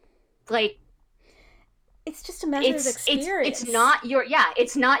 Like, it's just a matter of experience. It's not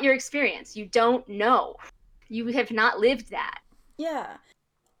your experience. You don't know. You have not lived that. Yeah.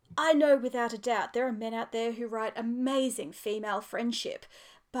 I know without a doubt there are men out there who write amazing female friendship,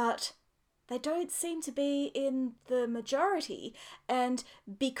 but they don't seem to be in the majority. And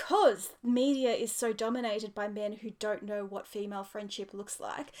because media is so dominated by men who don't know what female friendship looks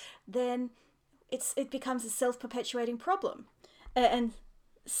like, then it becomes a self-perpetuating problem. And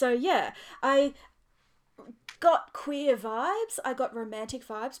so, yeah, I got queer vibes. I got romantic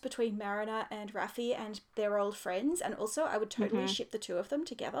vibes between Mariner and Raffi and their old friends, and also I would totally ship the two of them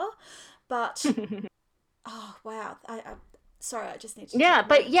together. But oh wow, I sorry, I just need to. Yeah,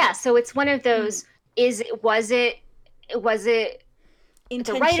 but yeah, so it's one of those. Was it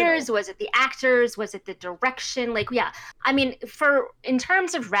the writers? Was it the actors? Was it the direction? Like, yeah, I mean, in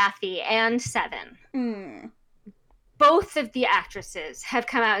terms of Raffi and Seven. Both of the actresses have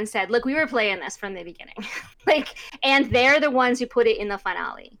come out and said, look, we were playing this from the beginning. And they're the ones who put it in the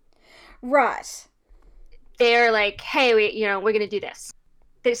finale. Right. They're like, hey, we're going to do this.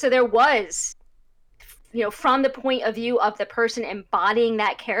 So there was, from the point of view of the person embodying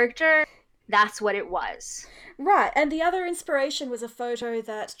that character, that's what it was. Right, and the other inspiration was a photo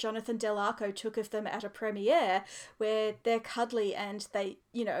that Jonathan Del Arco took of them at a premiere where they're cuddly and they,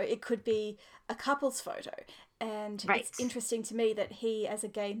 it could be a couple's photo. And it's interesting to me that he, as a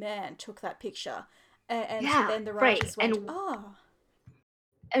gay man, took that picture. And then the writers went,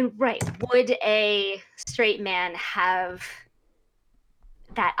 And would a straight man have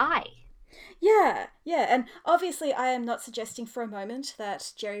that eye? Yeah, and obviously I am not suggesting for a moment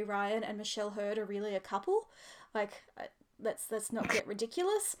that Jeri Ryan and Michelle Hurd are really a couple. Like, let's not get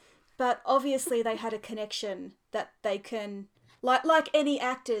ridiculous. But obviously they had a connection that they can Like any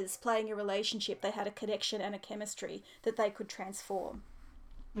actors playing a relationship, they had a connection and a chemistry that they could transform.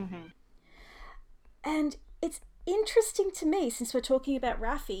 Mm-hmm. And it's interesting to me, since we're talking about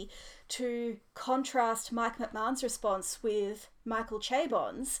Raffi, to contrast Mike McMahon's response with Michael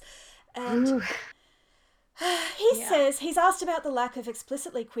Chabon's. And he says, he's asked about the lack of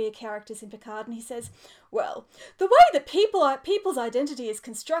explicitly queer characters in Picard, and he says, well, the way that people's identity is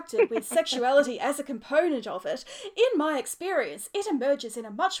constructed with sexuality as a component of it, in my experience, it emerges in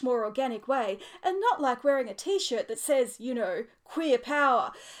a much more organic way, and not like wearing a t-shirt that says, you know, queer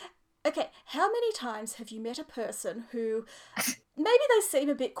power. Okay, how many times have you met a person who maybe they seem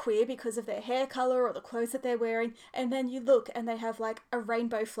a bit queer because of their hair colour or the clothes that they're wearing, and then you look and they have like a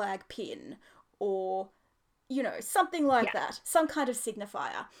rainbow flag pin or, you know, something like that, some kind of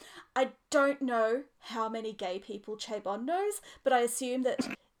signifier. I don't know how many gay people Chabon knows, but I assume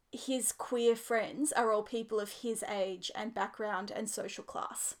that his queer friends are all people of his age and background and social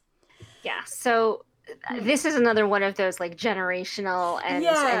class. Yeah, so this is another one of those like generational and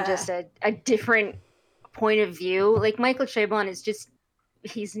just a different point of view. Like Michael Chabon is just,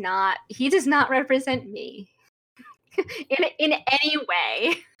 he does not represent me in any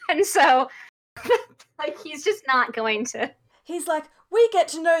way. And so like he's just not going to. He's like, we get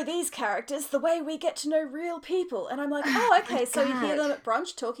to know these characters the way we get to know real people. And I'm like, oh, okay, so you hear them at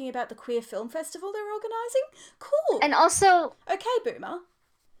brunch talking about the queer film festival they're organising? Cool. And also, okay, boomer.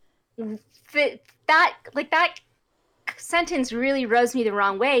 That sentence really rubs me the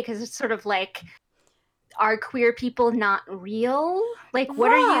wrong way, because it's sort of like, are queer people not real? Like,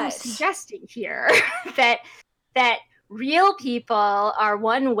 what are you suggesting here? that real people are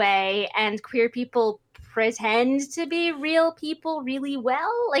one way and queer people pretend to be real people really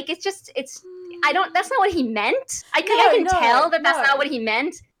well? Like, that's not what he meant. I can tell that that's not what he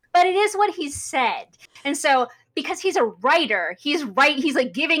meant, but it is what he said. And so, because he's a writer, he's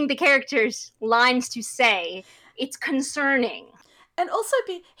like giving the characters lines to say. It's concerning. And also,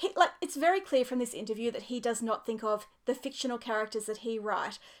 it's very clear from this interview that he does not think of the fictional characters that he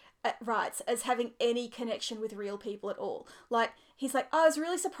writes as having any connection with real people at all. Like, he's like, I was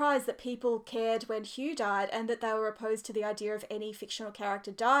really surprised that people cared when Hugh died and that they were opposed to the idea of any fictional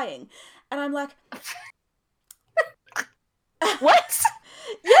character dying. And I'm like... What?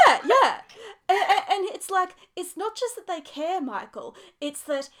 Yeah. And it's like, it's not just that they care, Michael. It's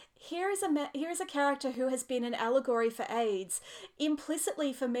that here is a character who has been an allegory for AIDS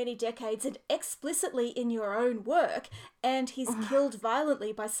implicitly for many decades and explicitly in your own work, and he's killed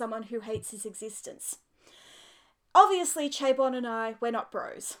violently by someone who hates his existence. Obviously, Chabon and I, we're not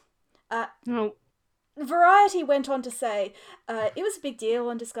bros. No. Variety went on to say, it was a big deal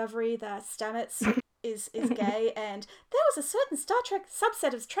on Discovery that Stamets is gay, and there was a certain Star Trek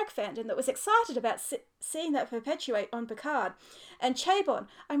subset of Trek fandom that was excited about seeing that perpetuate on Picard. And Chabon,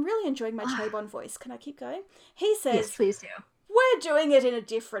 I'm really enjoying my Chabon voice. Can I keep going? He says, yes, please do. We're doing it in a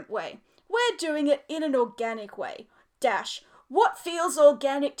different way. We're doing it in an organic way. What feels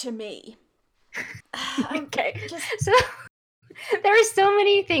organic to me? Okay. So there are so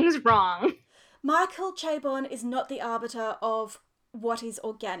many things wrong. Michael Chabon is not the arbiter of what is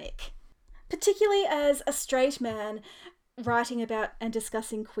organic, particularly as a straight man writing about and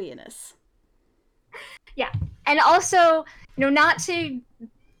discussing queerness. Yeah, and also, not to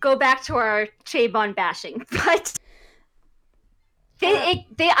go back to our Chabon bashing, but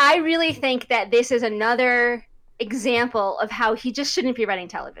I really think that this is another example of how he just shouldn't be writing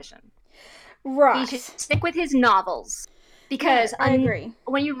television. Right. He should stick with his novels, because I agree.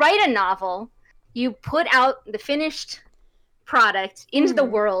 When you write a novel, you put out the finished product into the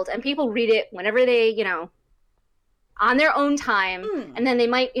world, and people read it whenever they, on their own time, and then they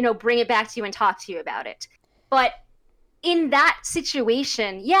might, bring it back to you and talk to you about it. But in that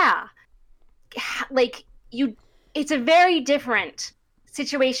situation, it's a very different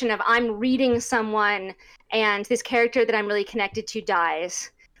situation of I'm reading someone and this character that I'm really connected to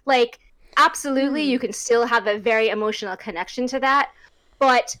dies. Like, absolutely, you can still have a very emotional connection to that,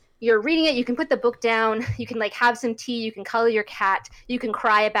 but you're reading it, you can put the book down, you can have some tea, you can cuddle your cat, you can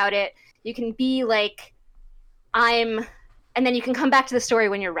cry about it, you can be like, and then you can come back to the story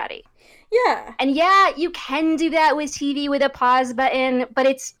when you're ready. Yeah. And you can do that with TV with a pause button, but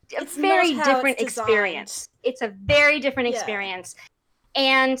it's a very different experience. It's a very different experience.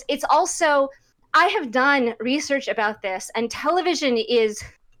 And it's also, I have done research about this, and television is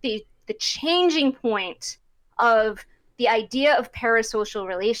the changing point of the idea of parasocial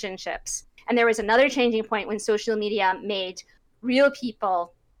relationships. And there was another changing point when social media made real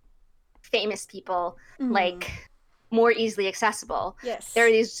people, famous people, more easily accessible. Yes. There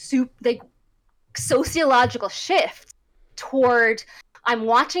are these sociological shifts toward I'm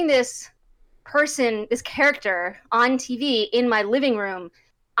watching this person, this character on TV in my living room.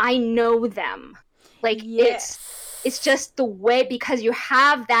 I know them. Like it's just the way, because you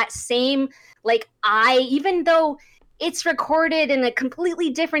have that same like even though it's recorded in a completely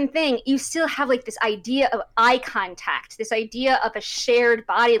different thing, you still have like this idea of eye contact, this idea of a shared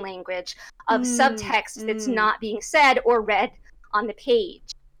body language, of subtext that's not being said or read on the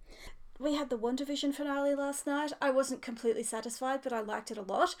page. We had the WandaVision finale last night. I wasn't completely satisfied, but I liked it a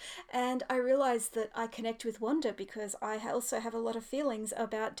lot. And I realised that I connect with Wanda because I also have a lot of feelings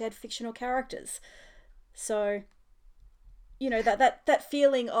about dead fictional characters. So, you know, that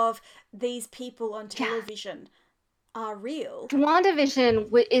feeling of these people on television are real. WandaVision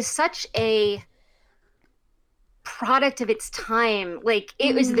is such a product of its time. Like,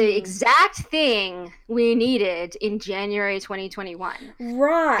 it was the exact thing we needed in January 2021.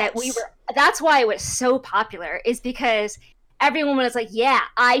 Right. That's why it was so popular, is because everyone was like, yeah,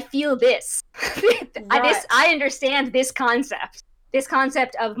 I feel this. Right. I understand this concept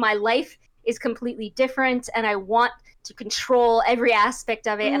of my life is completely different and I want to control every aspect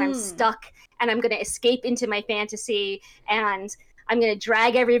of it and I'm stuck and I'm going to escape into my fantasy and I'm going to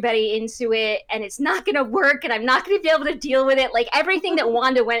drag everybody into it and it's not going to work and I'm not going to be able to deal with it. Like, everything that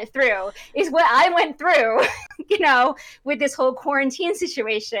Wanda went through is what I went through, you know, with this whole quarantine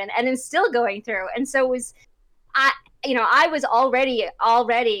situation, and I'm still going through. And so I was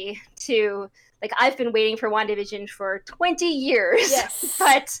already to, like, I've been waiting for WandaVision for 20 years. Yes.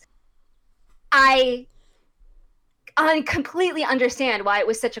 But I completely understand why it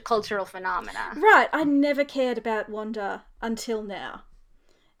was such a cultural phenomenon. Right. I never cared about Wanda until now.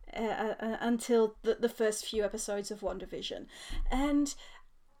 Until the first few episodes of WandaVision. And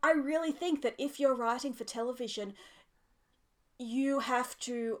I really think that if you're writing for television, you have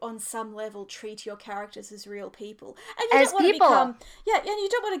to, on some level, treat your characters as real people. And you don't want to become... Yeah, and you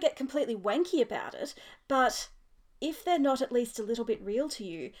don't want to get completely wanky about it, but if they're not at least a little bit real to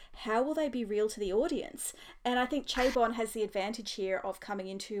you, how will they be real to the audience? And I think Chabon has the advantage here of coming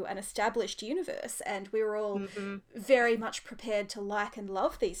into an established universe, and we're all very much prepared to like and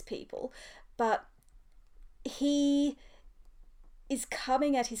love these people. But he is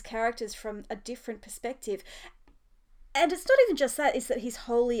coming at his characters from a different perspective. And it's not even just that, it's that he's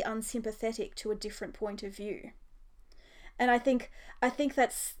wholly unsympathetic to a different point of view. And I think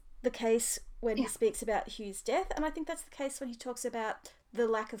that's the case when he speaks about Hugh's death, and I think that's the case when he talks about the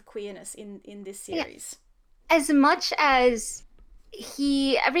lack of queerness in this series. Yeah. As much as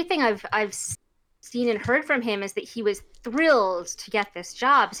everything I've seen and heard from him is that he was thrilled to get this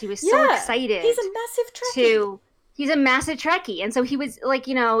job. So he was so excited. He's a massive Trekkie. He's a massive Trekkie, and so he was like,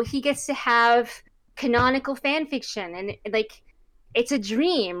 you know, he gets to have canonical fan fiction, and like, it's a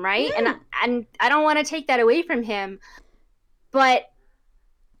dream, right? And I don't want to take that away from him, but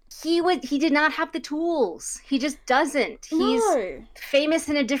he did not have the tools. He just doesn't. He's famous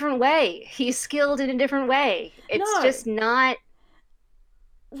in a different way. He's skilled in a different way. It's just not...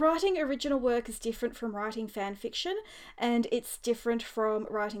 Writing original work is different from writing fan fiction, and it's different from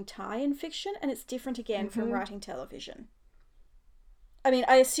writing tie-in fiction, and it's different again from writing television. I mean,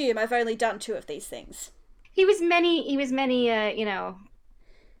 I assume I've only done 2 of these things. He was many, you know,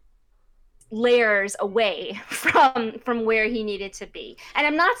 layers away from where he needed to be. And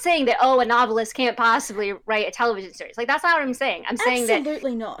I'm not saying that, a novelist can't possibly write a television series. Like, that's not what I'm saying. I'm saying that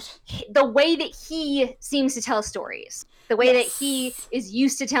absolutely not. The way that he seems to tell stories, the way that he is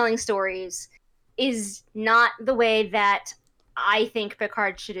used to telling stories, is not the way that I think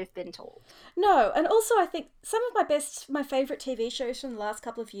Picard should have been told. No, and also I think some of my favourite TV shows from the last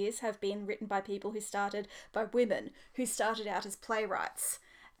couple of years have been written by women who started out as playwrights.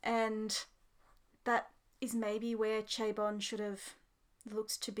 And that is maybe where Chabon should have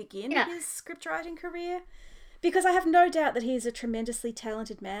looked to begin his scriptwriting career. Because I have no doubt that he is a tremendously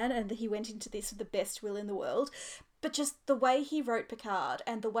talented man and that he went into this with the best will in the world. But just the way he wrote Picard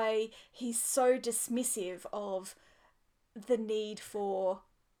and the way he's so dismissive of the need for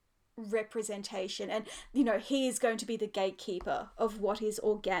representation, and, you know, he is going to be the gatekeeper of what is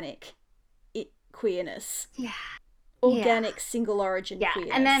organic queerness. Yeah. Organic single origin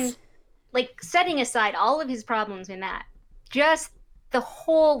queerness. And then, like, setting aside all of his problems in that, just the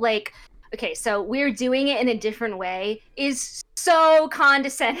whole, like, okay, so we're doing it in a different way is so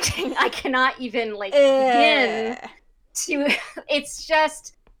condescending. I cannot even, like, begin to... It's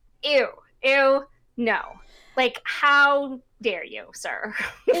just, ew, no. Like, how dare you, sir?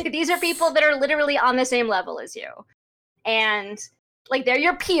 These are people that are literally on the same level as you. And like they're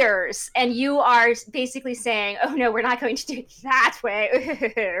your peers, and you are basically saying, oh no, we're not going to do it that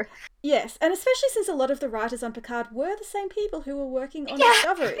way. Yes, and especially since a lot of the writers on Picard were the same people who were working on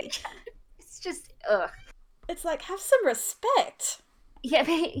Discovery. It's just, ugh. It's like, have some respect. Yeah,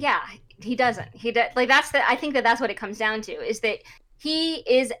 he doesn't. Like, I think that's what it comes down to, is that he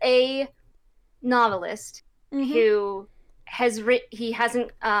is a novelist who he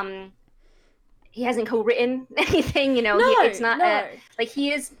hasn't co-written anything, you know. It's not like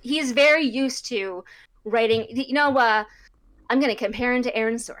he is very used to writing, you know. I'm going to compare him to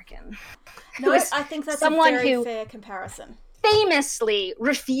Aaron Sorkin. No, I think that's someone a very fair comparison. Famously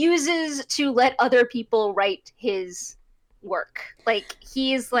refuses to let other people write his work. Like,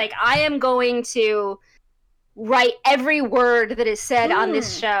 he's like, I am going to write every word that is said on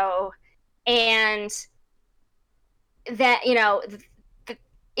this show, and that, you know,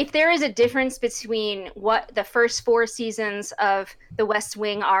 if there is a difference between what the first 4 seasons of The West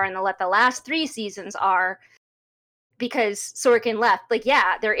Wing are and what the last 3 seasons are, because Sorkin left, like,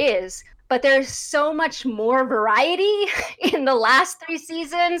 yeah, there is, but there's so much more variety in the last 3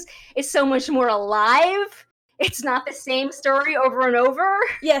 seasons. It's so much more alive. It's not the same story over and over.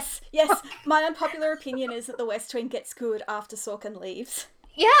 Yes. My unpopular opinion is that The West Wing gets good after Sorkin leaves.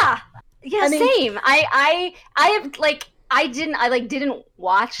 Yeah, I mean, same. I didn't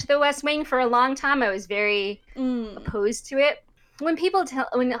watch The West Wing for a long time. I was very opposed to it. When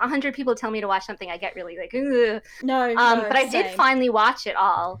 100 people tell me to watch something, I get really like, ugh. No, but I did finally watch it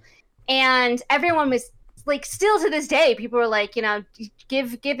all, and everyone was like, still to this day, people were like, you know,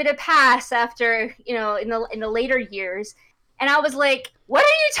 give it a pass after, you know, in the later years, and I was like, what are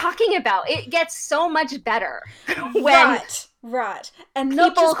you talking about? It gets so much better when right, and people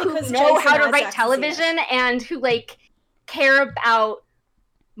not just because who know Jason how to Isaacs write television and who like care about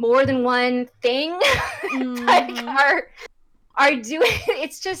more than one thing, like are doing.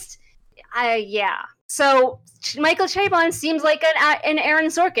 It's just, yeah. So Michael Chabon seems like an Aaron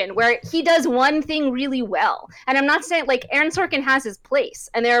Sorkin, where he does one thing really well. And I'm not saying, like, Aaron Sorkin has his place,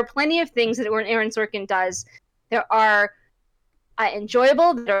 and there are plenty of things that Aaron Sorkin does that are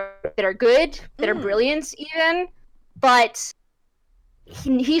enjoyable, that are good, that are brilliant even, but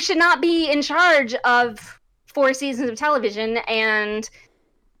he should not be in charge of 4 seasons of television, and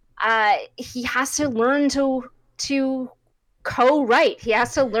he has to learn to co-write. He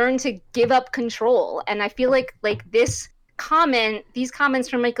has to learn to give up control. And I feel like these comments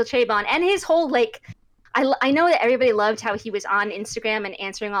from Michael Chabon and his whole, like, I know that everybody loved how he was on Instagram and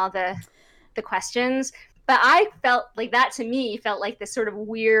answering all the questions, but I felt like that, to me, felt like this sort of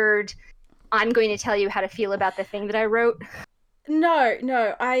weird, I'm going to tell you how to feel about the thing that I wrote.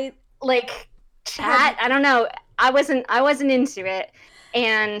 No, I like chat. I don't know. I wasn't into it,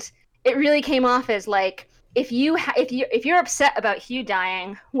 and it really came off as like, if you're upset about Hugh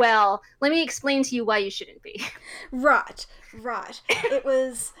dying, well, let me explain to you why you shouldn't be. Right. It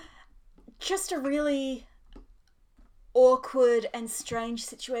was just a really awkward and strange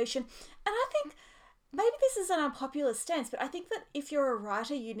situation. And I think maybe this is an unpopular stance, but I think that if you're a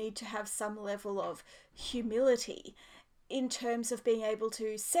writer, you need to have some level of humility in terms of being able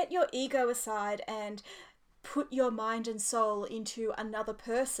to set your ego aside and put your mind and soul into another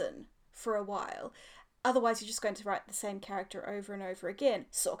person for a while. Otherwise, you're just going to write the same character over and over again.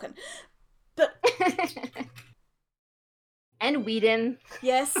 Sorkin. But... and Whedon.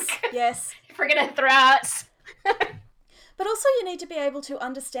 Yes. If we're going to throw out... But also you need to be able to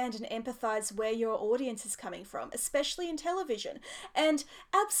understand and empathise where your audience is coming from, especially in television. And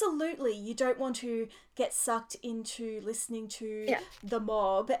absolutely, you don't want to get sucked into listening to the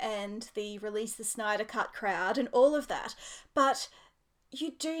mob and the Release the Snyder Cut crowd and all of that. But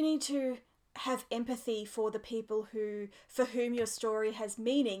you do need to have empathy for the people for whom your story has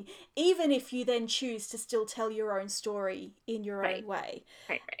meaning, even if you then choose to still tell your own story in your own way.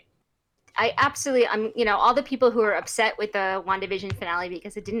 Right. I absolutely, all the people who are upset with the WandaVision finale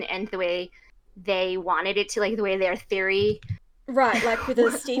because it didn't end the way they wanted it to, like the way their theory, right, like with a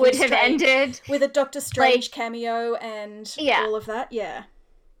Stephen would have ended, with a Doctor Strange cameo and all of that, yeah.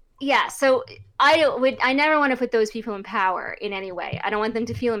 So I never want to put those people in power in any way. I don't want them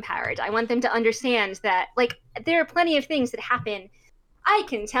to feel empowered. I want them to understand that, like, there are plenty of things that happen. I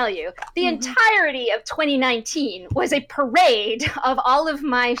can tell you, the entirety of 2019 was a parade of all of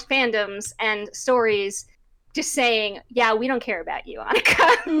my fandoms and stories just saying, yeah, we don't care about you,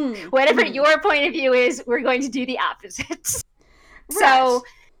 Annika. Whatever your point of view is, we're going to do the opposite. Right. So,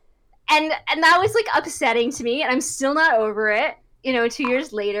 and that was, like, upsetting to me, and I'm still not over it, 2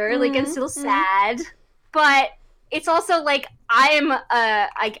 years later. Like, I'm still sad. But it's also, like, I am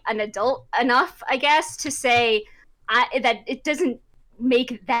an adult enough, I guess, to say that it doesn't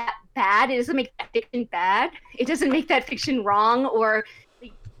make that bad. It doesn't make that fiction bad. It doesn't make that fiction wrong, or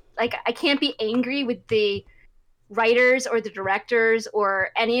like I can't be angry with the writers or the directors or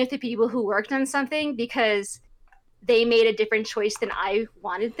any of the people who worked on something because they made a different choice than I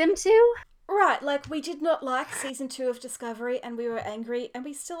wanted them to. Right, like we did not like season 2 of Discovery, and we were angry, and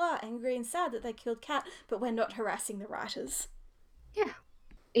we still are angry and sad that they killed Kat, but we're not harassing the writers. Yeah.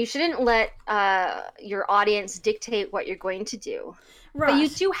 You shouldn't let your audience dictate what you're going to do. Right. But you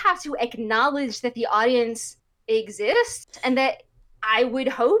do have to acknowledge that the audience exists, and that I would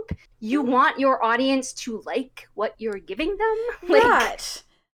hope you want your audience to like what you're giving them. Like, right.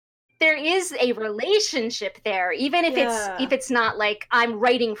 There is a relationship there, even if it's not like I'm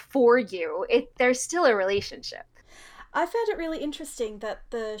writing for you. There's still a relationship. I found it really interesting that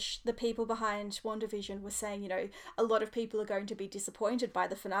the people behind WandaVision were saying, you know, a lot of people are going to be disappointed by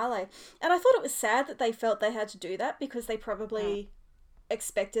the finale. And I thought it was sad that they felt they had to do that, because they probably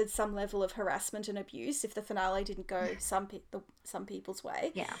expected some level of harassment and abuse if the finale didn't go some people's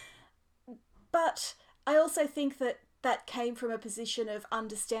way. Yeah. But I also think that came from a position of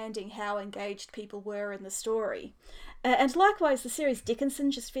understanding how engaged people were in the story. And likewise, the series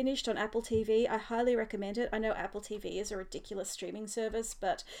Dickinson just finished on Apple TV. I highly recommend it. I know Apple TV is a ridiculous streaming service,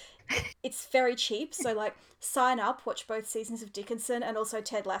 but it's very cheap. So, like, sign up, watch both seasons of Dickinson and also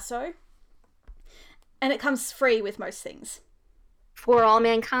Ted Lasso. And it comes free with most things. For All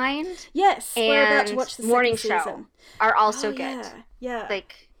Mankind? Yes, and we're about to watch the Morning second Show season. Are also good. Yeah.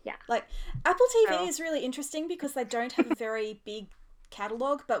 Yeah. Like, Apple TV is really interesting because they don't have a very big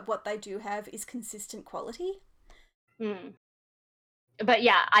catalogue, but what they do have is consistent quality. But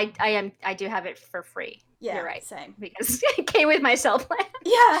yeah, I do have it for free. Yeah, you're right. Same. Because it came with my cell plan.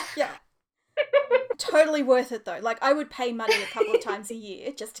 Yeah. Totally worth it though. Like, I would pay money a couple of times a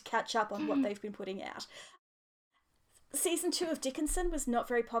year just to catch up on what they've been putting out. Season 2 of Dickinson was not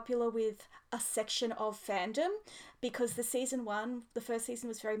very popular with a section of fandom, because the first season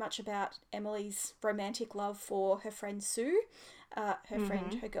was very much about Emily's romantic love for her friend Sue,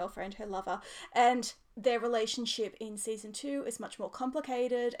 friend, her girlfriend, her lover, and their relationship in season 2 is much more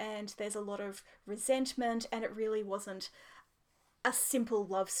complicated, and there's a lot of resentment, and it really wasn't a simple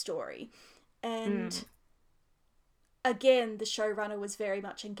love story. And again, the showrunner was very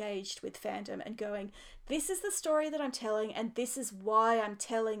much engaged with fandom and going, this is the story that I'm telling, and this is why I'm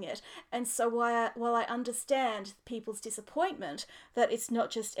telling it. And so while I understand people's disappointment that it's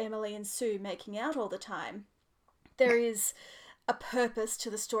not just Emily and Sue making out all the time, there is a purpose to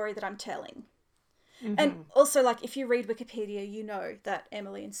the story that I'm telling. And also, like, if you read Wikipedia, you know that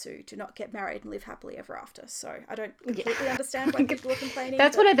Emily and Sue do not get married and live happily ever after. So I don't completely understand why people are complaining.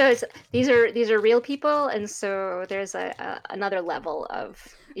 That's one of those. These are real people, and so there's another level of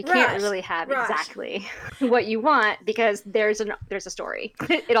you can't really have exactly what you want because there's a story.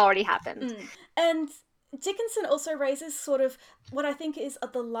 It already happened. And Dickinson also raises sort of what I think is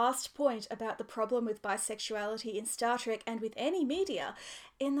the last point about the problem with bisexuality in Star Trek and with any media,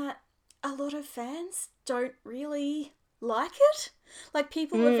 in that a lot of fans don't really like it. Like,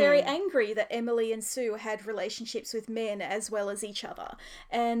 people were very angry that Emily and Sue had relationships with men as well as each other.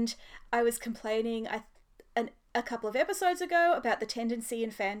 And I was complaining a couple of episodes ago about the tendency in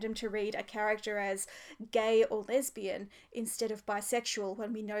fandom to read a character as gay or lesbian instead of bisexual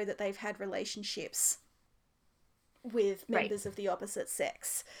when we know that they've had relationships with members of the opposite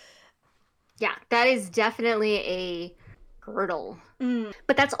sex. Yeah, that is definitely a hurdle.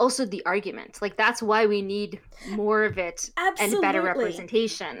 But that's also the argument. Like, that's why we need more of it. Absolutely. And better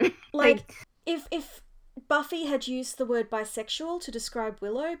representation. Like if Buffy had used the word bisexual to describe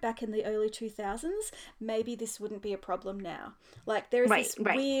Willow back in the early 2000s, maybe this wouldn't be a problem now. Like, there is this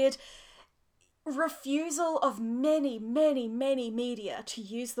weird refusal of many media to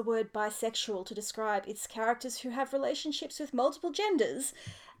use the word bisexual to describe its characters who have relationships with multiple genders,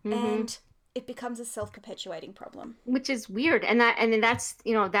 and it becomes a self-perpetuating problem, which is weird. And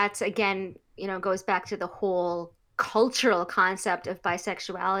that's again, goes back to the whole cultural concept of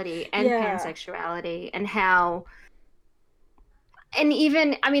bisexuality and pansexuality, and how, and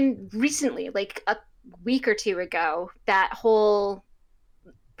even, I mean, recently, like a week or two ago, that whole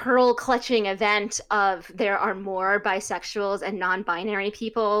pearl clutching event of there are more bisexuals and non-binary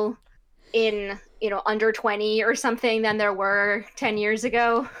people in under 20 or something than there were 10 years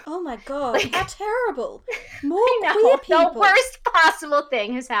ago. Oh my god, like, how terrible. More queer people. The worst possible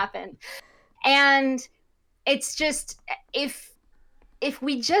thing has happened. And it's just, if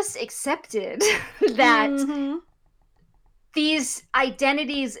we just accepted that these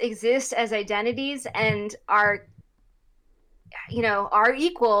identities exist as identities and are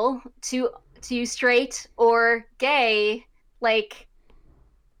equal to straight or gay, like,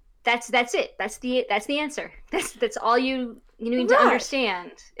 that's it. That's the answer. That's all you need to Right.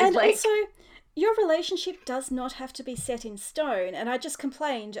 understand. And also, your relationship does not have to be set in stone. And I just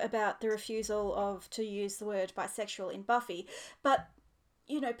complained about the refusal to use the word bisexual in Buffy, but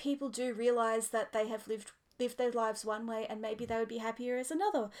people do realize that they have lived their lives one way, and maybe they would be happier as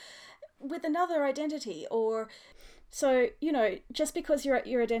with another identity. Or so, just because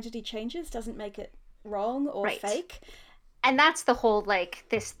your identity changes doesn't make it wrong or fake. And that's the whole,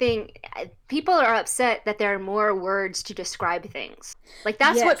 this thing. People are upset that there are more words to describe things.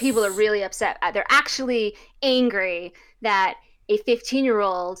 That's what people are really upset at. They're actually angry that a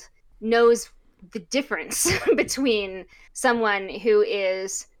 15-year-old knows the difference between someone who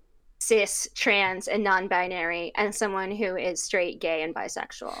is cis, trans, and non-binary and someone who is straight, gay, and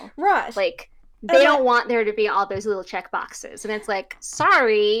bisexual. Right. They don't want there to be all those little check boxes. And it's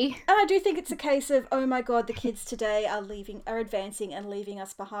sorry. And I do think it's a case of, oh my God, the kids today are advancing and leaving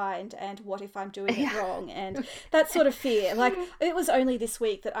us behind. And what if I'm doing it wrong? And that sort of fear. It was only this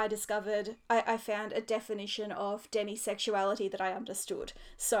week that I discovered, I found a definition of demisexuality that I understood.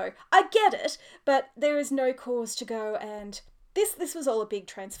 So I get it, but there is no cause to go and... This was all a big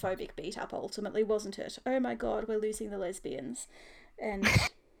transphobic beat up ultimately, wasn't it? Oh my God, we're losing the lesbians. And...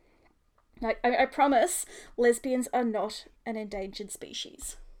 I promise, lesbians are not an endangered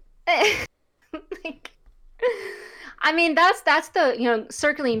species. I mean, that's the,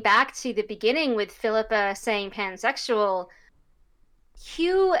 circling back to the beginning with Philippa saying pansexual,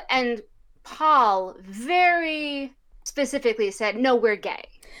 Hugh and Paul very specifically said, no, we're gay.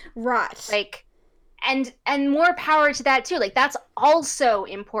 Right. And more power to that too. That's also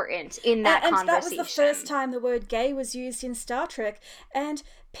important in that conversation. And that was the first time the word gay was used in Star Trek, and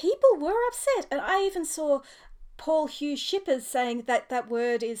people were upset. And I even saw Paul Hughes shippers saying that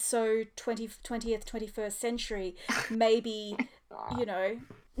word is so 20th, 21st century. Maybe,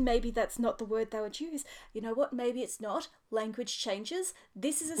 maybe that's not the word they would use. You know what? Maybe it's not. Language changes.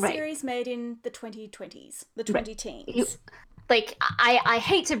 This is a series made in the 2020s, the 2010s. I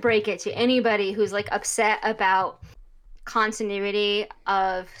hate to break it to anybody who's upset about continuity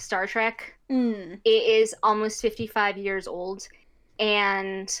of Star Trek. It is almost 55 years old,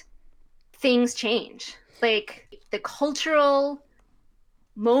 and things change. The cultural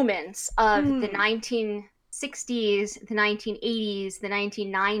moments of the 1960s, the 1980s, the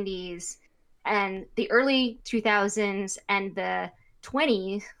 1990s, and the early 2000s and the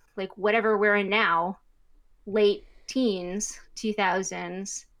 20s, whatever we're in now, late teens,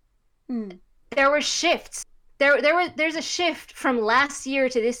 2000s, there were shifts. There's a shift from last year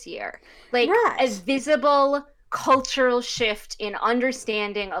to this year. A visible cultural shift in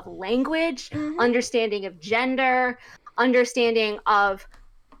understanding of language, understanding of gender, understanding of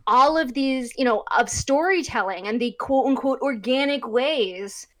all of these, of storytelling and the quote unquote organic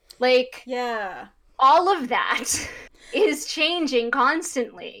ways. All of that is changing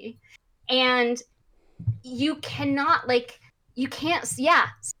constantly. And you cannot,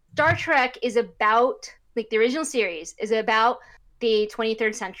 Star Trek is about, the original series is about the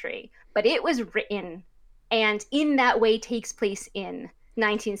 23rd century, but it was written and in that way takes place in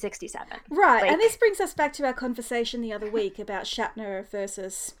 1967. Right, and this brings us back to our conversation the other week about Shatner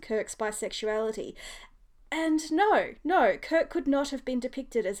versus Kirk's bisexuality. And no, Kirk could not have been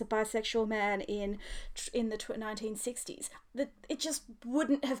depicted as a bisexual man in the 1960s. It just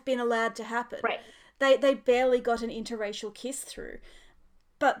wouldn't have been allowed to happen. Right. They barely got an interracial kiss through.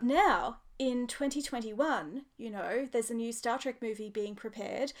 But now, in 2021, there's a new Star Trek movie being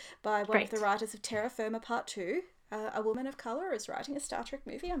prepared by one of the writers of Terra Firma Part 2. A woman of colour is writing a Star Trek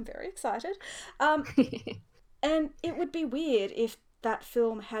movie. I'm very excited. And it would be weird if that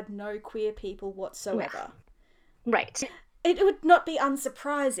film had no queer people whatsoever. Right. It would not be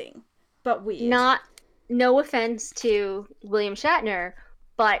unsurprising, but weird. No offense to William Shatner,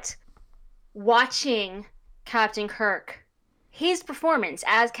 but watching Captain Kirk, his performance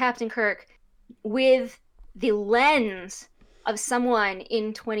as Captain Kirk with the lens of someone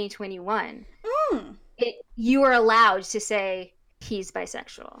in 2021, you are allowed to say he's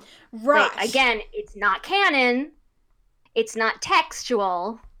bisexual. Right. Again, it's not canon, it's not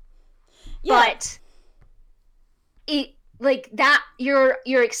textual, but it that your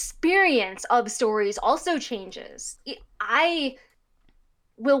experience of stories also changes. I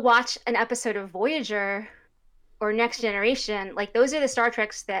will watch an episode of Voyager or Next Generation. Those are the Star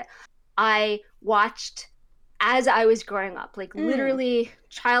Treks that I watched as I was growing up, literally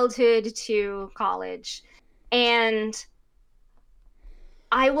childhood to college. And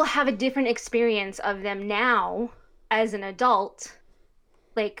I will have a different experience of them now as an adult,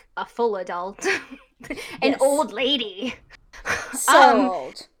 a full adult, an old lady. So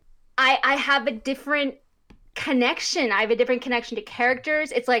old. I have a different connection. I have a different connection to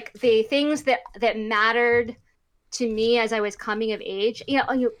characters. It's like the things that mattered to me as I was coming of age.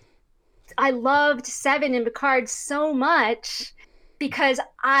 I loved Seven and Picard so much because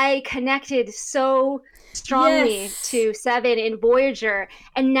I connected so strongly to Seven in Voyager,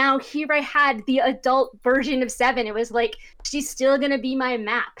 and now here I had the adult version of Seven. It was like, she's still gonna be my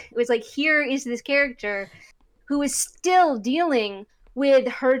map. It was like, here is this character who is still dealing with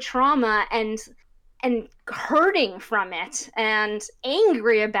her trauma and hurting from it and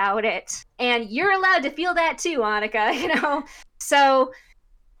angry about it, and you're allowed to feel that too, Annika. So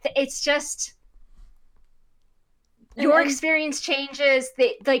it's just your experience changes.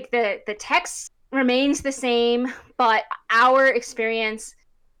 The text remains the same, but our experience,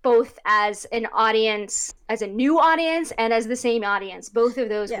 both as an audience, as a new audience, and as the same audience, both of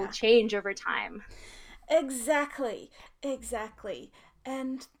those will change over time. Exactly.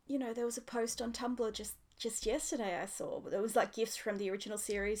 And there was a post on Tumblr just yesterday I saw. There was like gifs from the original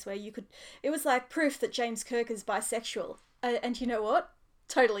series where it was like proof that James Kirk is bisexual. And you know what?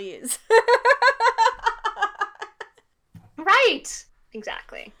 Totally is. Right.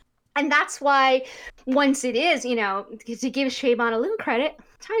 Exactly. And that's why once it is, to give Chabon a little credit,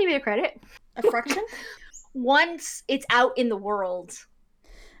 tiny bit of credit. A fraction? Once it's out in the world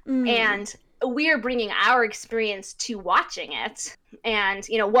and we are bringing our experience to watching it, and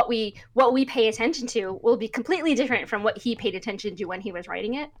what we pay attention to will be completely different from what he paid attention to when he was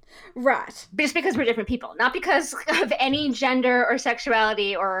writing it. Right. Just because we're different people, not because of any gender or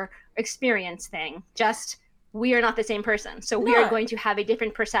sexuality or experience thing. Just we are not the same person, so we are going to have a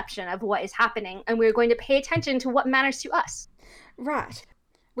different perception of what is happening, and we're going to pay attention to what matters to us. Right.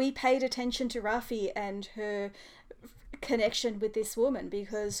 We paid attention to Raffi and her connection with this woman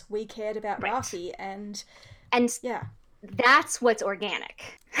because we cared about Raffi, and yeah, that's what's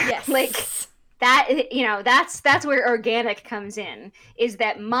organic. Yes. Like that, that's where organic comes in, is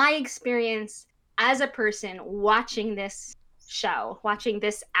that my experience as a person watching this show, watching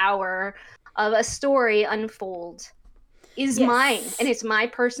this hour of a story unfold, is mine, and it's my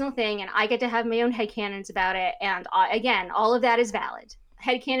personal thing, and I get to have my own headcanons about it, and again, all of that is valid.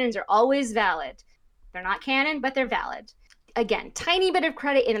 Headcanons are always valid. They're not canon, but they're valid. Again, tiny bit of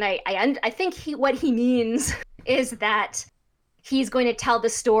credit, and I think what he means is that he's going to tell the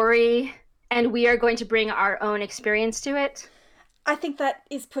story, and we are going to bring our own experience to it. I think that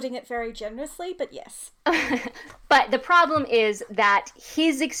is putting it very generously, but yes. But the problem is that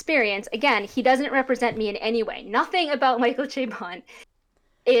his experience, again, he doesn't represent me in any way. Nothing about Michael Chabon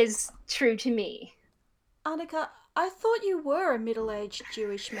is true to me. Annika, I thought you were a middle-aged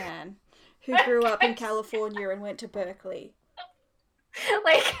Jewish man who grew up in California and went to Berkeley.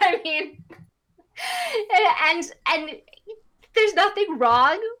 And there's nothing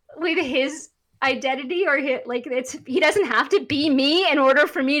wrong with his identity or he doesn't have to be me in order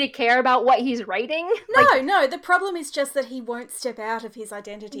for me to care about what he's writing. No, the problem is just that he won't step out of his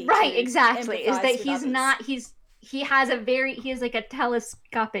identity. Right, exactly. Is that he's not, he has like a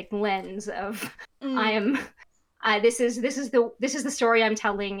telescopic lens of this is the story I'm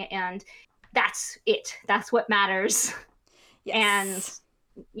telling, and that's it. That's what matters. Yes.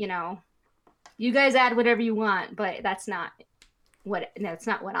 And you guys add whatever you want, but that's not what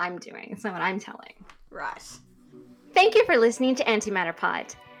I'm doing. It's not what I'm telling. Right. Thank you for listening to Antimatter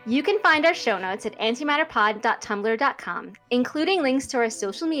Pod. You can find our show notes at antimatterpod.tumblr.com, including links to our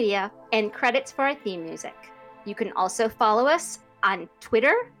social media and credits for our theme music. You can also follow us on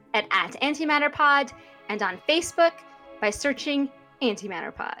Twitter at @antimatterpod and on Facebook by searching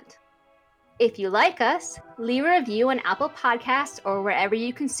Antimatterpod. If you like us, leave a review on Apple Podcasts or wherever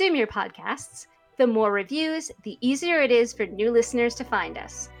you consume your podcasts. The more reviews, the easier it is for new listeners to find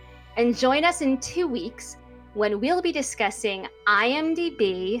us. And join us in 2 weeks when we'll be discussing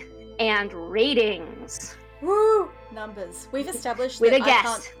IMDb and ratings. Woo! Numbers. We've established with that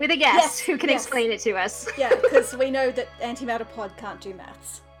a guest who can explain it to us. Yeah, because we know that Antimatter Pod can't do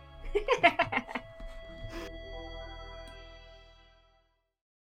maths.